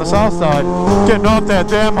thunderstorm on the south side. Getting off that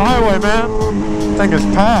damn highway, man. Thing is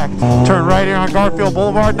packed. Turn right here on Garfield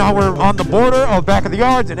Boulevard. Now we're on the border of Back of the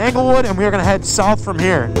Yards in Englewood, and we are gonna head south from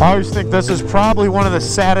here. I always think this is probably one of the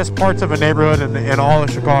saddest parts of a neighborhood in all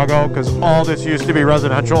of Chicago, because all this used to be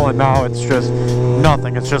residential, and now it's just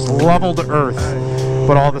nothing. It's just level to earth.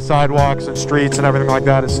 But all the sidewalks and streets and everything like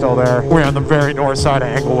that is still there. We're on the very north side of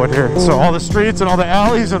Englewood here. So all the streets and all the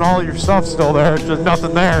alleys and all your stuff's still there. It's just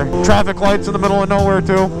nothing there. Traffic lights in the middle of nowhere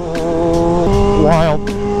too. Wild.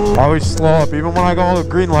 Always slow up, even when I go with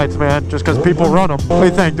green lights, man, just because people run them. What do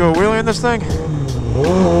you think? Do a wheelie in this thing?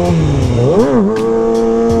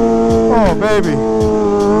 Oh, baby.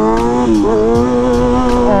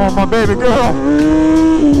 Oh, my baby girl.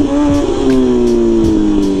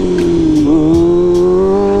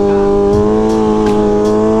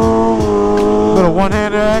 Little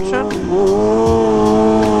one-handed action.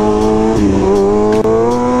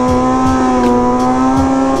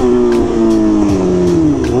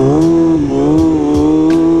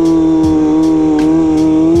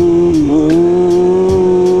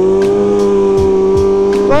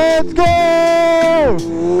 Let's go!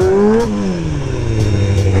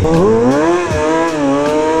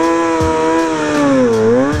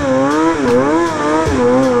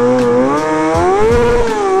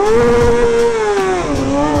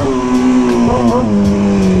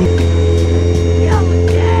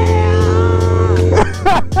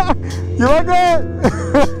 You like that?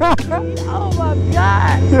 Oh my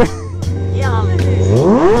God. Killing it.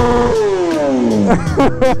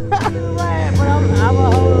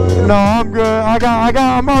 No, I'm good.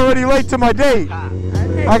 I'm already late to my date.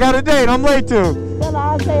 I got a date. I'm late to. Tell her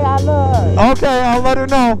I'll say I love her. Okay, I'll let her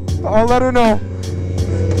know. I'll let her know.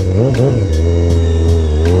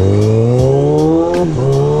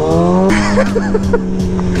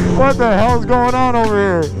 What the hell's going on over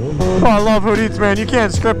here? Oh, I love Hood Eats, man. You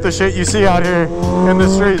can't script the shit you see out here in the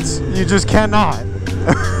streets. You just cannot.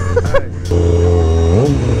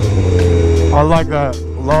 I like that.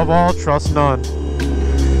 Love all, trust none.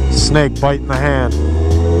 Snake bite in the hand.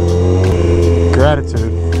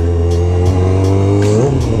 Gratitude.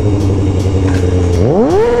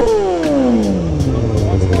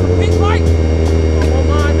 Big Mike. Oh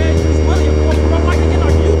my man, you really a Mike again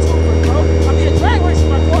on YouTube, bro. I mean, a drag race is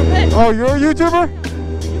my Corvette. Oh, you're a YouTuber? You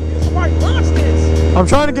should probably launch this. I'm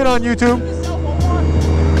trying to get on YouTube. Yourself on one.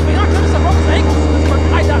 I mean, I come to some rollers ankles for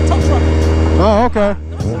I got tow truck. Oh, okay.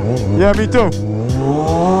 Yeah, me too.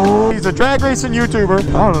 He's a drag racing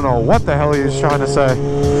YouTuber. I don't know what the hell he was trying to say.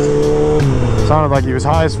 Sounded like he was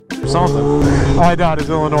high as something. I doubt his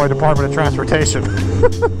Illinois Department of Transportation.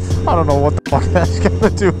 I don't know what the fuck that's got to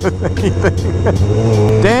do with anything.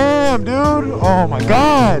 Damn, dude. Oh my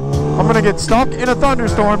God. I'm going to get stuck in a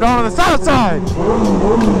thunderstorm down on the south side.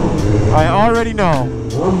 I already know.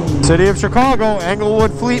 City of Chicago,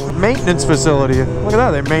 Englewood Fleet Maintenance Facility. Look at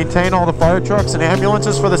that. They maintain all the fire trucks and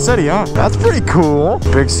ambulances for the city, huh? That's pretty cool.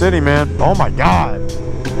 Big city, man. Oh my God.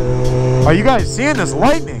 Are you guys seeing this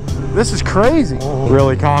lightning? This is crazy.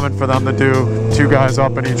 Really common for them to do 2 guys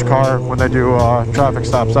up in each car when they do traffic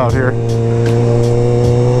stops out here.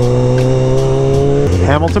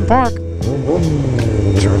 Hamilton Park.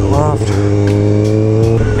 Turn left.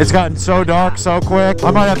 It's gotten so dark so quick. I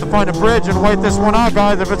might have to find a bridge and wait this one out,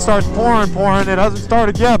 guys. If it starts pouring. It hasn't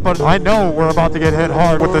started yet, but I know we're about to get hit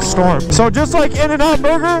hard with this storm. So just like In-N-Out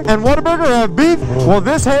Burger and Whataburger have beef, well,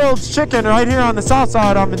 this Harold's Chicken right here on the south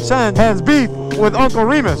side on Vincennes has beef with Uncle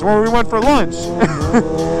Remus, where we went for lunch.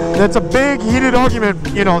 It's a big heated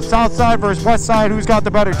argument, you know, south side versus west side, who's got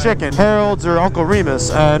the better chicken, Harold's or Uncle Remus.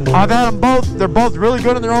 And I've had them both. They're both really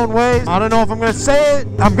good in their own ways. I don't know if I'm gonna say it.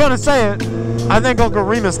 I'm gonna say it. I think Uncle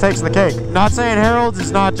Remus takes the cake. Not saying Harold's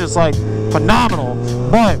is not just like phenomenal,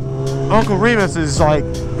 but Uncle Remus is like,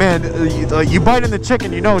 man, you bite in the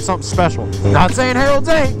chicken, you know it's something special. Not saying Harold's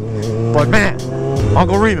ain't, but man,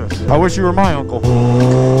 Uncle Remus. I wish you were my uncle.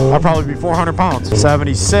 I'd probably be 400 pounds.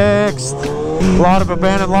 76th. A lot of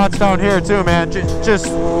abandoned lots down here too, man. Just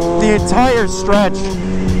the entire stretch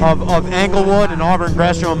of Englewood and Auburn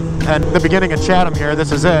Gresham and the beginning of Chatham here.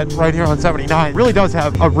 This is it right here on 79. Really does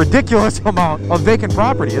have a ridiculous amount of vacant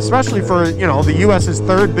property, especially for, you know, the US's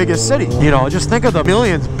 3rd biggest city. You know, just think of the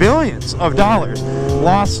billions of dollars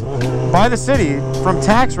lost by the city from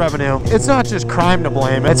tax revenue. It's not just crime to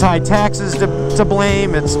blame. It's high taxes to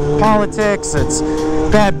blame. It's politics. It's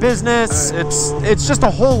bad business. It's just a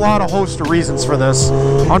whole host of reasons for this.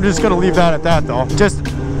 I'm just gonna leave that at that though. Just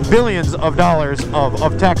billions of dollars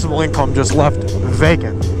of taxable income just left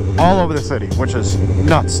vacant all over the city, which is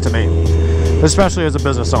nuts to me, especially as a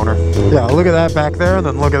business owner. Yeah, look at that back there, and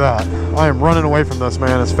then look at that. I am running away from this,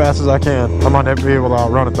 man, as fast as I can. I might never be able to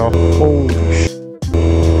outrun it though. Holy shit.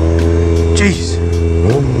 Jeez.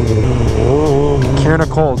 Karen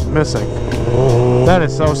Cole's missing. That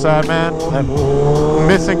is so sad, man. That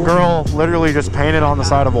missing girl literally just painted on the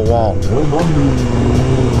side of a wall.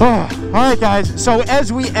 Alright guys, so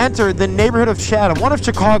as we enter the neighborhood of Chatham, one of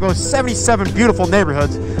Chicago's 77 beautiful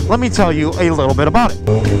neighborhoods, let me tell you a little bit about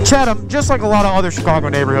it. Chatham, just like a lot of other Chicago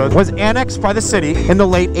neighborhoods, was annexed by the city in the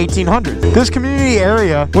late 1800s. This community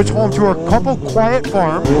area was home to a couple quiet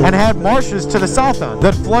farms and had marshes to the south end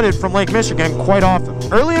that flooded from Lake Michigan quite often.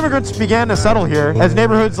 Early immigrants began to settle here as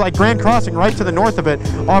neighborhoods like Grand Crossing right to the north of it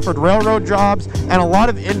offered railroad jobs, and a lot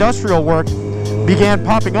of industrial work began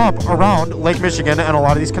popping up around Lake Michigan and a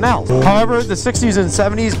lot of these canals. However, the 60s and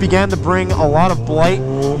 70s began to bring a lot of blight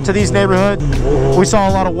to these neighborhoods. We saw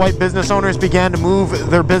a lot of white business owners began to move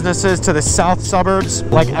their businesses to the south suburbs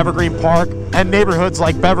like Evergreen Park and neighborhoods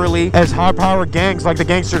like Beverly, as high-powered gangs like the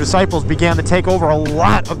Gangster Disciples began to take over a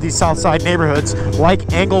lot of these south side neighborhoods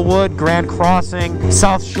like Englewood, Grand Crossing,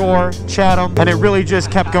 South Shore, Chatham, and it really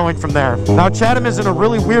just kept going from there. Now Chatham is in a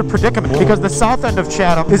really weird predicament because the south end of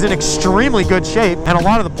Chatham is in extremely good shape. shape, and a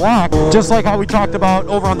lot of the block, just like how we talked about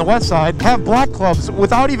over on the west side, have block clubs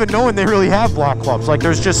without even knowing they really have block clubs. Like,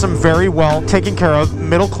 there's just some very well taken care of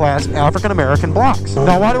middle-class African-American blocks.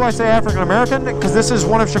 Now, why do I say African-American? Because this is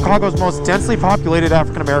one of Chicago's most densely populated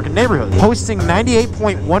African-American neighborhoods, hosting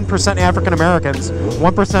 98.1% African-Americans,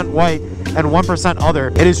 1% white, and 1% other.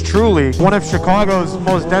 It is truly one of Chicago's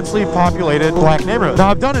most densely populated black neighborhoods. Now,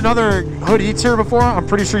 I've done another Hood Eats here before. I'm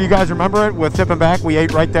pretty sure you guys remember it with Tipping Back. We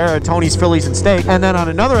ate right there at Tony's Phillies and Steak. And then on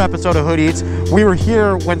another episode of Hood Eats, we were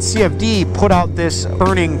here when CFD put out this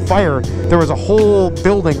burning fire. There was a whole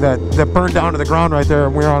building that burned down to the ground right there,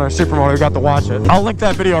 and we were on our supermoto. We got to watch it. I'll link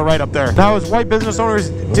that video right up there. Now, as white business owners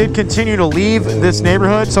did continue to leave this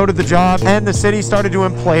neighborhood, so did the job, and the city started to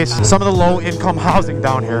in place some of the low-income housing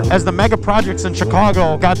down here. As the mega projects in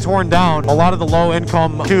Chicago got torn down, a lot of the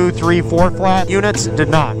low-income 2, 3, 4 flat units did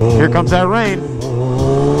not. Here comes that rain.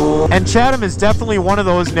 And Chatham is definitely one of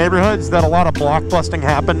those neighborhoods that a lot of block busting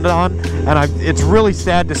happened on, and it's really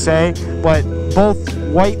sad to say, but both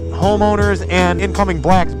white homeowners and incoming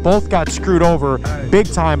blacks both got screwed over big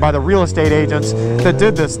time by the real estate agents that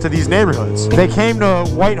did this to these neighborhoods. They came to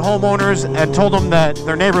white homeowners and told them that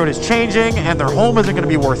their neighborhood is changing and their home isn't going to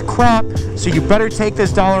be worth crap, so you better take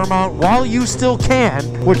this dollar amount while you still can,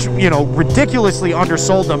 which, you know, ridiculously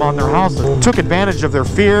undersold them on their houses, took advantage of their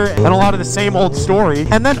fear and a lot of the same old story,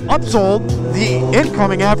 and then upsold the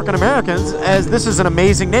incoming African Americans as this is an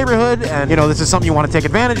amazing neighborhood and, you know, this is something you want to take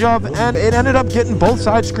advantage of, and it ended up getting both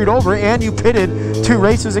sides screwed over, and you pitted two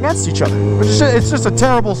races against each other. It's just a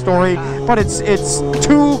terrible story, but it's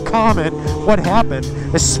too common what happened,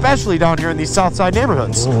 especially down here in these south side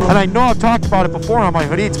neighborhoods. And I know I've talked about it before on my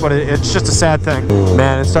Hood Eats, but it's just a sad thing.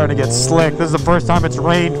 Man, it's starting to get slick. This is the first time it's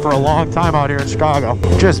rained for a long time out here in Chicago.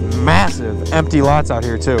 Just massive empty lots out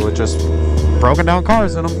here too, with just broken down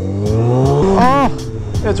cars in them. Oh,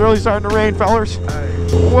 it's really starting to rain, fellers.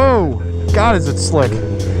 Whoa, God, is it slick.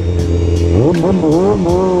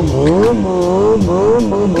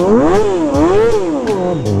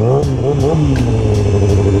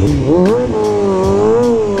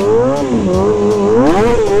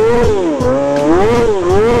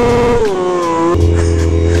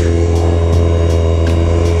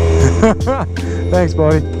 Thanks,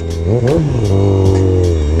 buddy.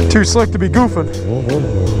 Too slick to be goofing.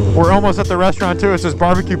 We're almost at the restaurant too. It's this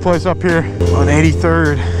barbecue place up here on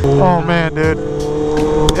 83rd. Oh man, dude.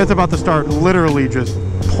 It's about to start literally just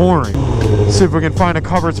pouring. Let's see if we can find a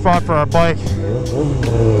covered spot for our bike. I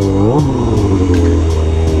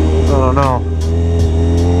don't know.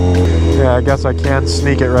 Yeah, I guess I can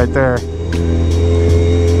sneak it right there.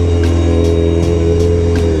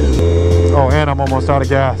 Oh, and I'm almost out of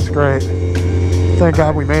gas. Great. Thank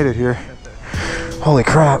God we made it here. Holy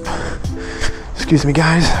crap. Excuse me,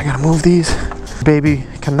 guys. I gotta move these. Baby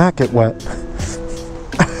cannot get wet.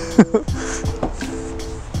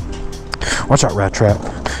 Watch out, rat trap.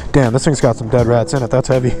 Damn, this thing's got some dead rats in it. That's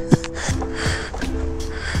heavy.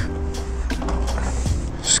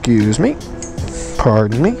 Excuse me.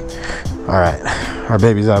 Pardon me. Alright, our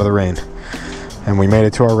baby's out of the rain. And we made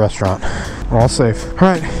it to our restaurant. We're all safe.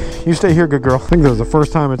 Alright, you stay here, good girl. I think this was the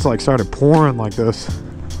first time it's like started pouring like this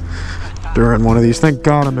during one of these. Thank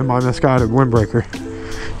God I'm in my misguided windbreaker.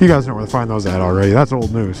 You guys know where to find those at already. That's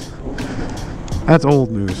old news. That's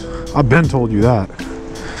old news. I've been told you that.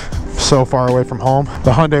 So far away from home.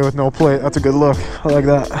 The Hyundai with no plate. That's a good look. I like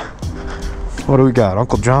that. What do we got?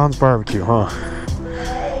 Uncle John's Barbecue, huh?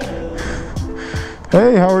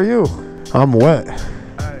 Hey, how are you? I'm wet.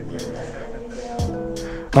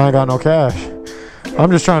 I ain't got no cash.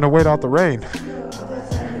 I'm just trying to wait out the rain.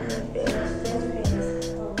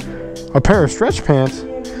 A pair of stretch pants?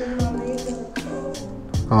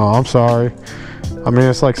 Oh, I'm sorry. I mean,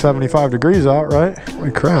 it's like 75 degrees out, right?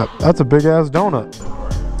 Holy crap. That's a big ass donut.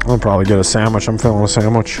 I'll probably get a sandwich. I'm feeling a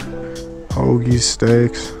sandwich. Hoagies,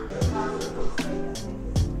 steaks.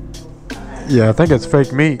 Yeah, I think it's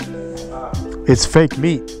fake meat. It's fake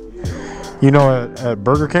meat. You know at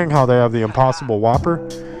Burger King how they have the Impossible Whopper?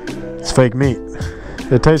 It's fake meat.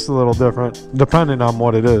 It tastes a little different depending on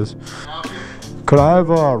what it is. Could I have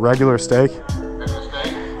a regular steak?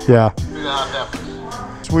 Yeah.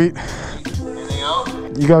 Sweet. Anything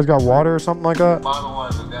else? You guys got water or something like that? Bottle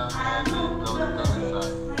ones are down there.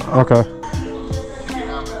 Okay.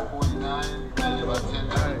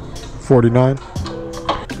 49.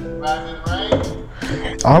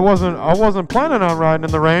 I wasn't planning on riding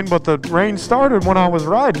in the rain, but the rain started when I was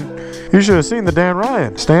riding. You should have seen the Dan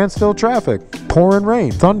Ryan. Standstill traffic, pouring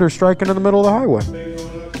rain, thunder striking in the middle of the highway.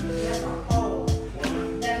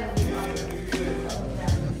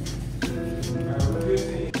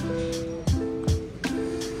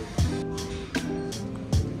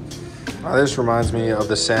 This reminds me of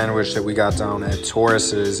the sandwich that we got down at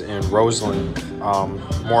Taurus's in Roseland.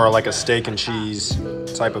 More like a steak and cheese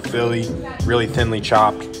type of Philly, really thinly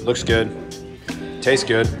chopped. Looks good, tastes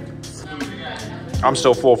good. I'm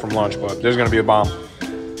still full from lunch, but there's gonna be a bomb.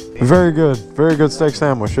 Very good steak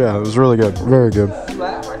sandwich. Yeah, it was really good, very good.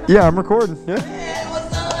 Yeah, I'm recording. Yeah.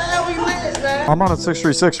 I'm on a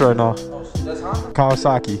 636 right now.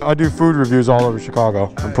 Kawasaki. I do food reviews all over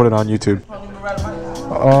Chicago and put it on YouTube.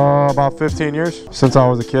 About 15 years since I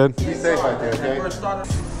was a kid. Be safe out there, okay?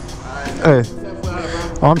 Hey,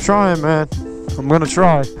 I'm trying, man. I'm gonna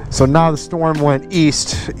try. So now the storm went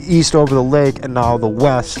east over the lake, and now the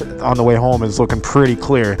west on the way home is looking pretty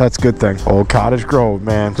clear. That's a good thing. Old Cottage Grove,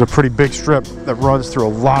 man. It's a pretty big strip that runs through a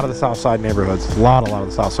lot of the south side neighborhoods. A lot of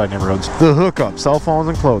the south side neighborhoods. The hookup, cell phones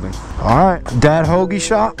and clothing. All right, Dad Hoagie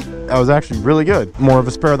Shop. That was actually really good. More of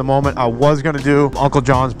a spare of the moment. I was gonna do Uncle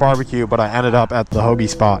John's barbecue, but I ended up at the hoagie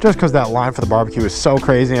spot just because that line for the barbecue is so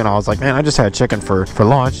crazy, and I was like, man, I just had chicken for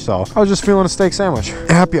lunch, so I was just feeling a steak sandwich.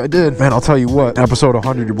 Happy I did. Man, I'll tell you what, episode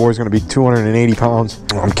 100, your boy's gonna be 280 pounds.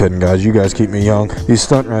 I'm kidding, guys. You guys keep me young. These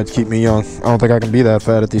stunt rides keep me young. I don't think I can be that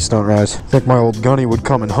fat at these stunt rides. I think my old gunny would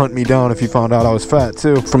come and hunt me down if he found out I was fat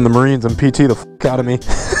too. From the Marines and PT the f out of me.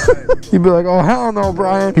 You'd be like, oh hell no,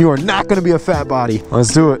 Brian. You are not gonna be a fat body.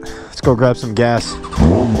 Let's do it. Let's go grab some gas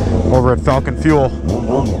over at Falcon Fuel.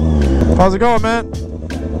 How's it going, man?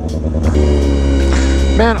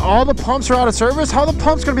 Man, all the pumps are out of service? How the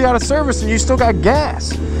pump's gonna be out of service and you still got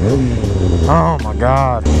gas? Oh my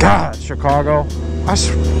God. God, Chicago.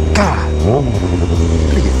 God. What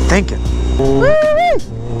are you thinking?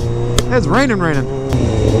 It's raining.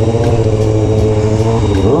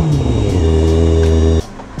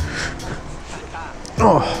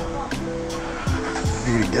 Oh.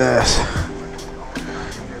 Need gas.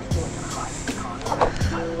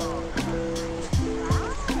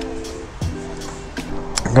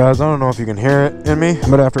 Guys, I don't know if you can hear it in me,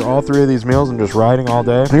 but after all 3 of these meals and just riding all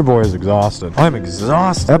day, your boy is exhausted. I'm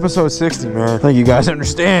exhausted. Episode 60, man. I think you guys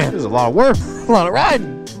understand. There's a lot of work, a lot of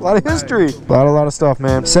riding, a lot of history, a lot of stuff,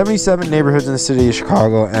 man. 77 neighborhoods in the city of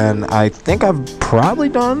Chicago, and I think I've probably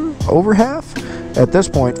done over half at this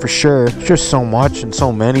point for sure. It's just so much and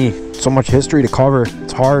so much history to cover.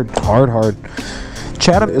 It's hard.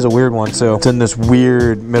 Chatham is a weird one too. It's in this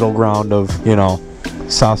weird middle ground of, you know,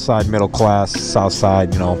 south side middle class, south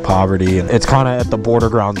side, you know, poverty, and it's kind of at the border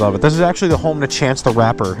grounds of it. This is actually the home to Chance the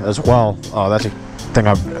Rapper as well. That's a thing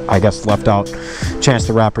I guess left out. Chance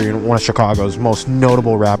the Rapper, you know, one of Chicago's most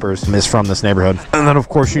notable rappers, is from this neighborhood. And then of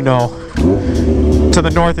course, you know, to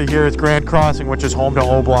the north of here is Grand Crossing, which is home to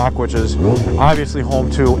O Block, which is obviously home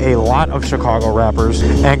to a lot of Chicago rappers.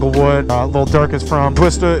 Englewood, Lil Durk is from.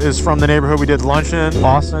 Twista is from the neighborhood we did lunch in.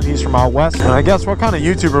 Austin, he's from out west. And I guess what kind of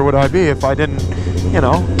YouTuber would I be if I didn't, you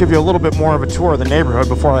know, give you a little bit more of a tour of the neighborhood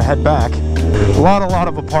before I head back. A lot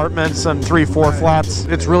of apartments and 3-4 flats.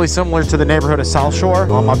 It's really similar to the neighborhood of South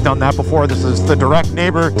Shore. I've done that before. This is the direct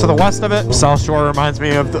neighbor to the west of it. South Shore reminds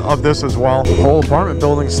me of this as well. The whole apartment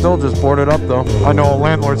building's still just boarded up though. I know a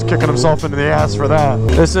landlord's kicking himself into the ass for that.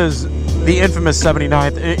 This is the infamous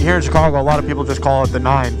 79th. Here in Chicago, a lot of people just call it the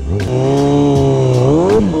 9.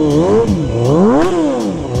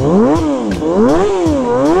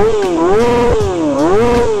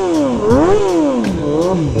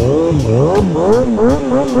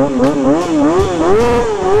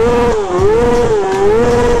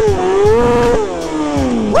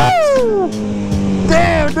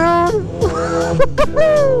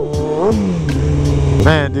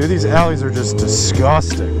 Man, dude, these alleys are just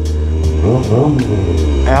disgusting.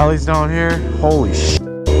 Alleys down here, holy shit.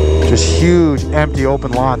 Just huge, empty,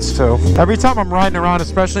 open lots too. Every time I'm riding around,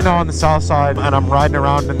 especially now on the south side, and I'm riding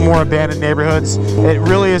around in more abandoned neighborhoods, it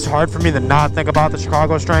really is hard for me to not think about the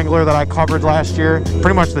Chicago Strangler that I covered last year.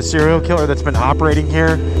 Pretty much the serial killer that's been operating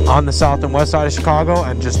here on the south and west side of Chicago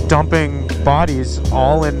and just dumping bodies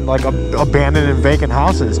all in like abandoned and vacant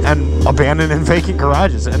houses and abandoned and vacant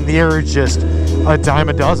garages. And there are just a dime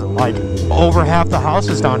a dozen. Like over half the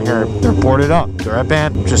houses down here, they're boarded up, they're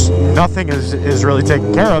abandoned. Just nothing is really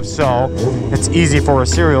taken care of. So it's easy for a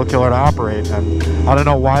serial killer to operate. And I don't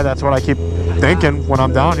know why that's what I keep thinking when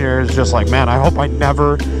I'm down here. Is just like, man, I hope I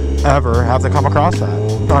never ever have to come across that.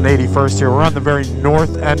 On 81st here, we're on the very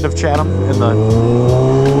north end of Chatham, in the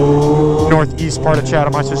northeast part of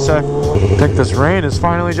Chatham, I should say. I think this rain is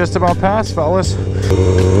finally just about past, fellas.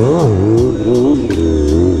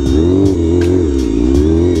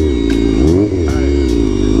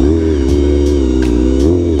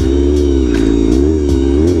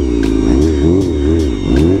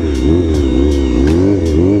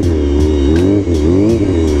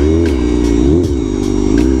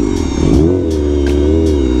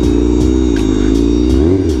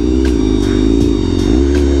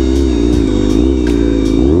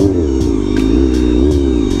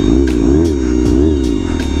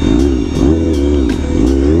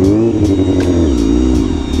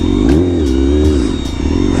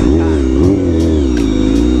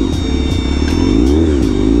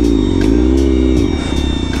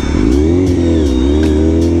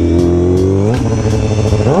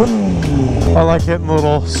 hitting a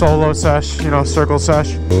little solo sesh, you know, circle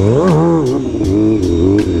sesh.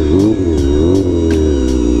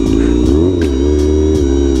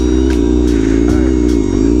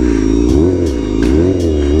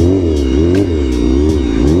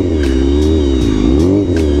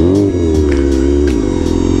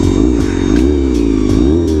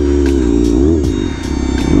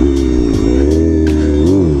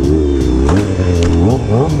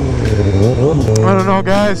 I don't know,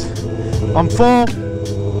 guys. I'm full.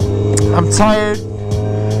 I'm tired.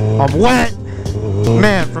 I'm wet.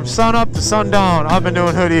 Man, from sun up to sundown, I've been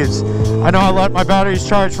doing hoodies. I know I let my batteries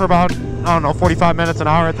charge for about, I don't know, 45 minutes, an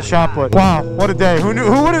hour at the shop, but wow, what a day. Who would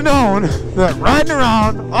have known that riding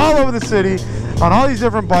around all over the city on all these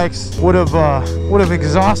different bikes would have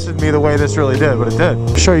exhausted me the way this really did, but it did.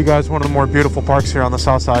 I'll show you guys one of the more beautiful parks here on the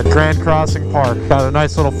south side, Grand Crossing Park. Got a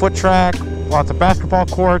nice little foot track, lots of basketball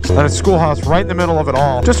courts, and a schoolhouse right in the middle of it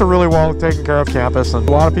all. Just a really well taken care of campus, and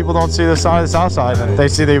a lot of people don't see this side of the south side, and they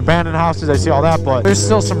see the abandoned houses, they see all that, but there's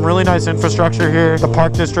still some really nice infrastructure here. The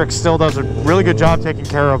park district still does a really good job taking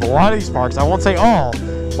care of a lot of these parks. I won't say all,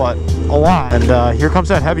 but a lot. And here comes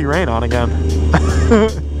that heavy rain on again.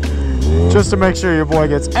 Just to make sure your boy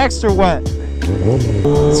gets extra wet.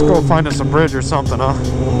 Let's go find us a bridge or something, huh?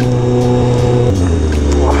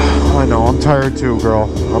 I know, I'm tired too,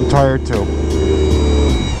 girl. I'm tired too.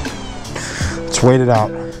 Let's wait it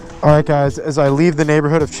out. All right, guys, as I leave the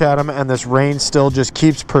neighborhood of Chatham and this rain still just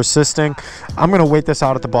keeps persisting, I'm gonna wait this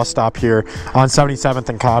out at the bus stop here on 77th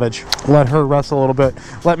and Cottage. Let her rest a little bit.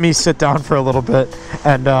 Let me sit down for a little bit.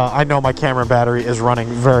 And I know my camera battery is running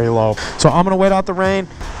very low. So I'm gonna wait out the rain,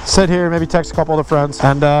 sit here, maybe text a couple other friends.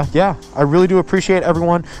 And yeah, I really do appreciate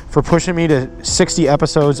everyone for pushing me to 60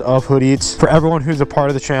 episodes of Hood Eats. For everyone who's a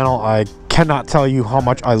part of the channel, I cannot tell you how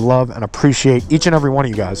much I love and appreciate each and every one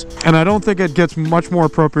of you guys. And I don't think it gets much more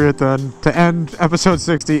appropriate than to end episode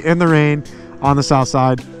 60 in the rain on the south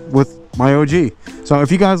side with my OG. So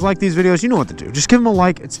if you guys like these videos, you know what to do. Just give them a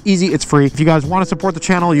like. It's easy, it's free. If you guys want to support the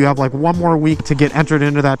channel, you have like one more week to get entered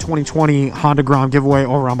into that 2020 Honda Grom giveaway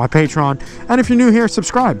over on my Patreon. And if you're new here,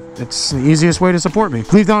 subscribe. It's the easiest way to support me.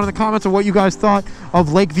 Leave down in the comments of what you guys thought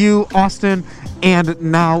of Lakeview, Austin, and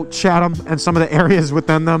now Chatham and some of the areas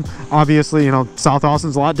within them. Obviously, you know, South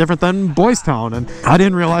Austin's a lot different than Boys Town, and I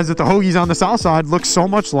didn't realize that the hoagies on the south side look so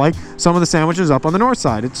much like some of the sandwiches up on the north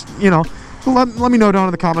side. It's, you know, let me know down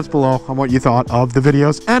in the comments below on what you thought of the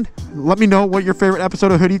videos, and let me know what your favorite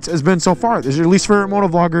episode of Hood Eats has been so far. This is your least favorite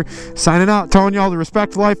motovlogger signing out, telling y'all to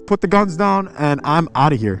respect life, put the guns down, and I'm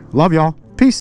out of here. Love y'all.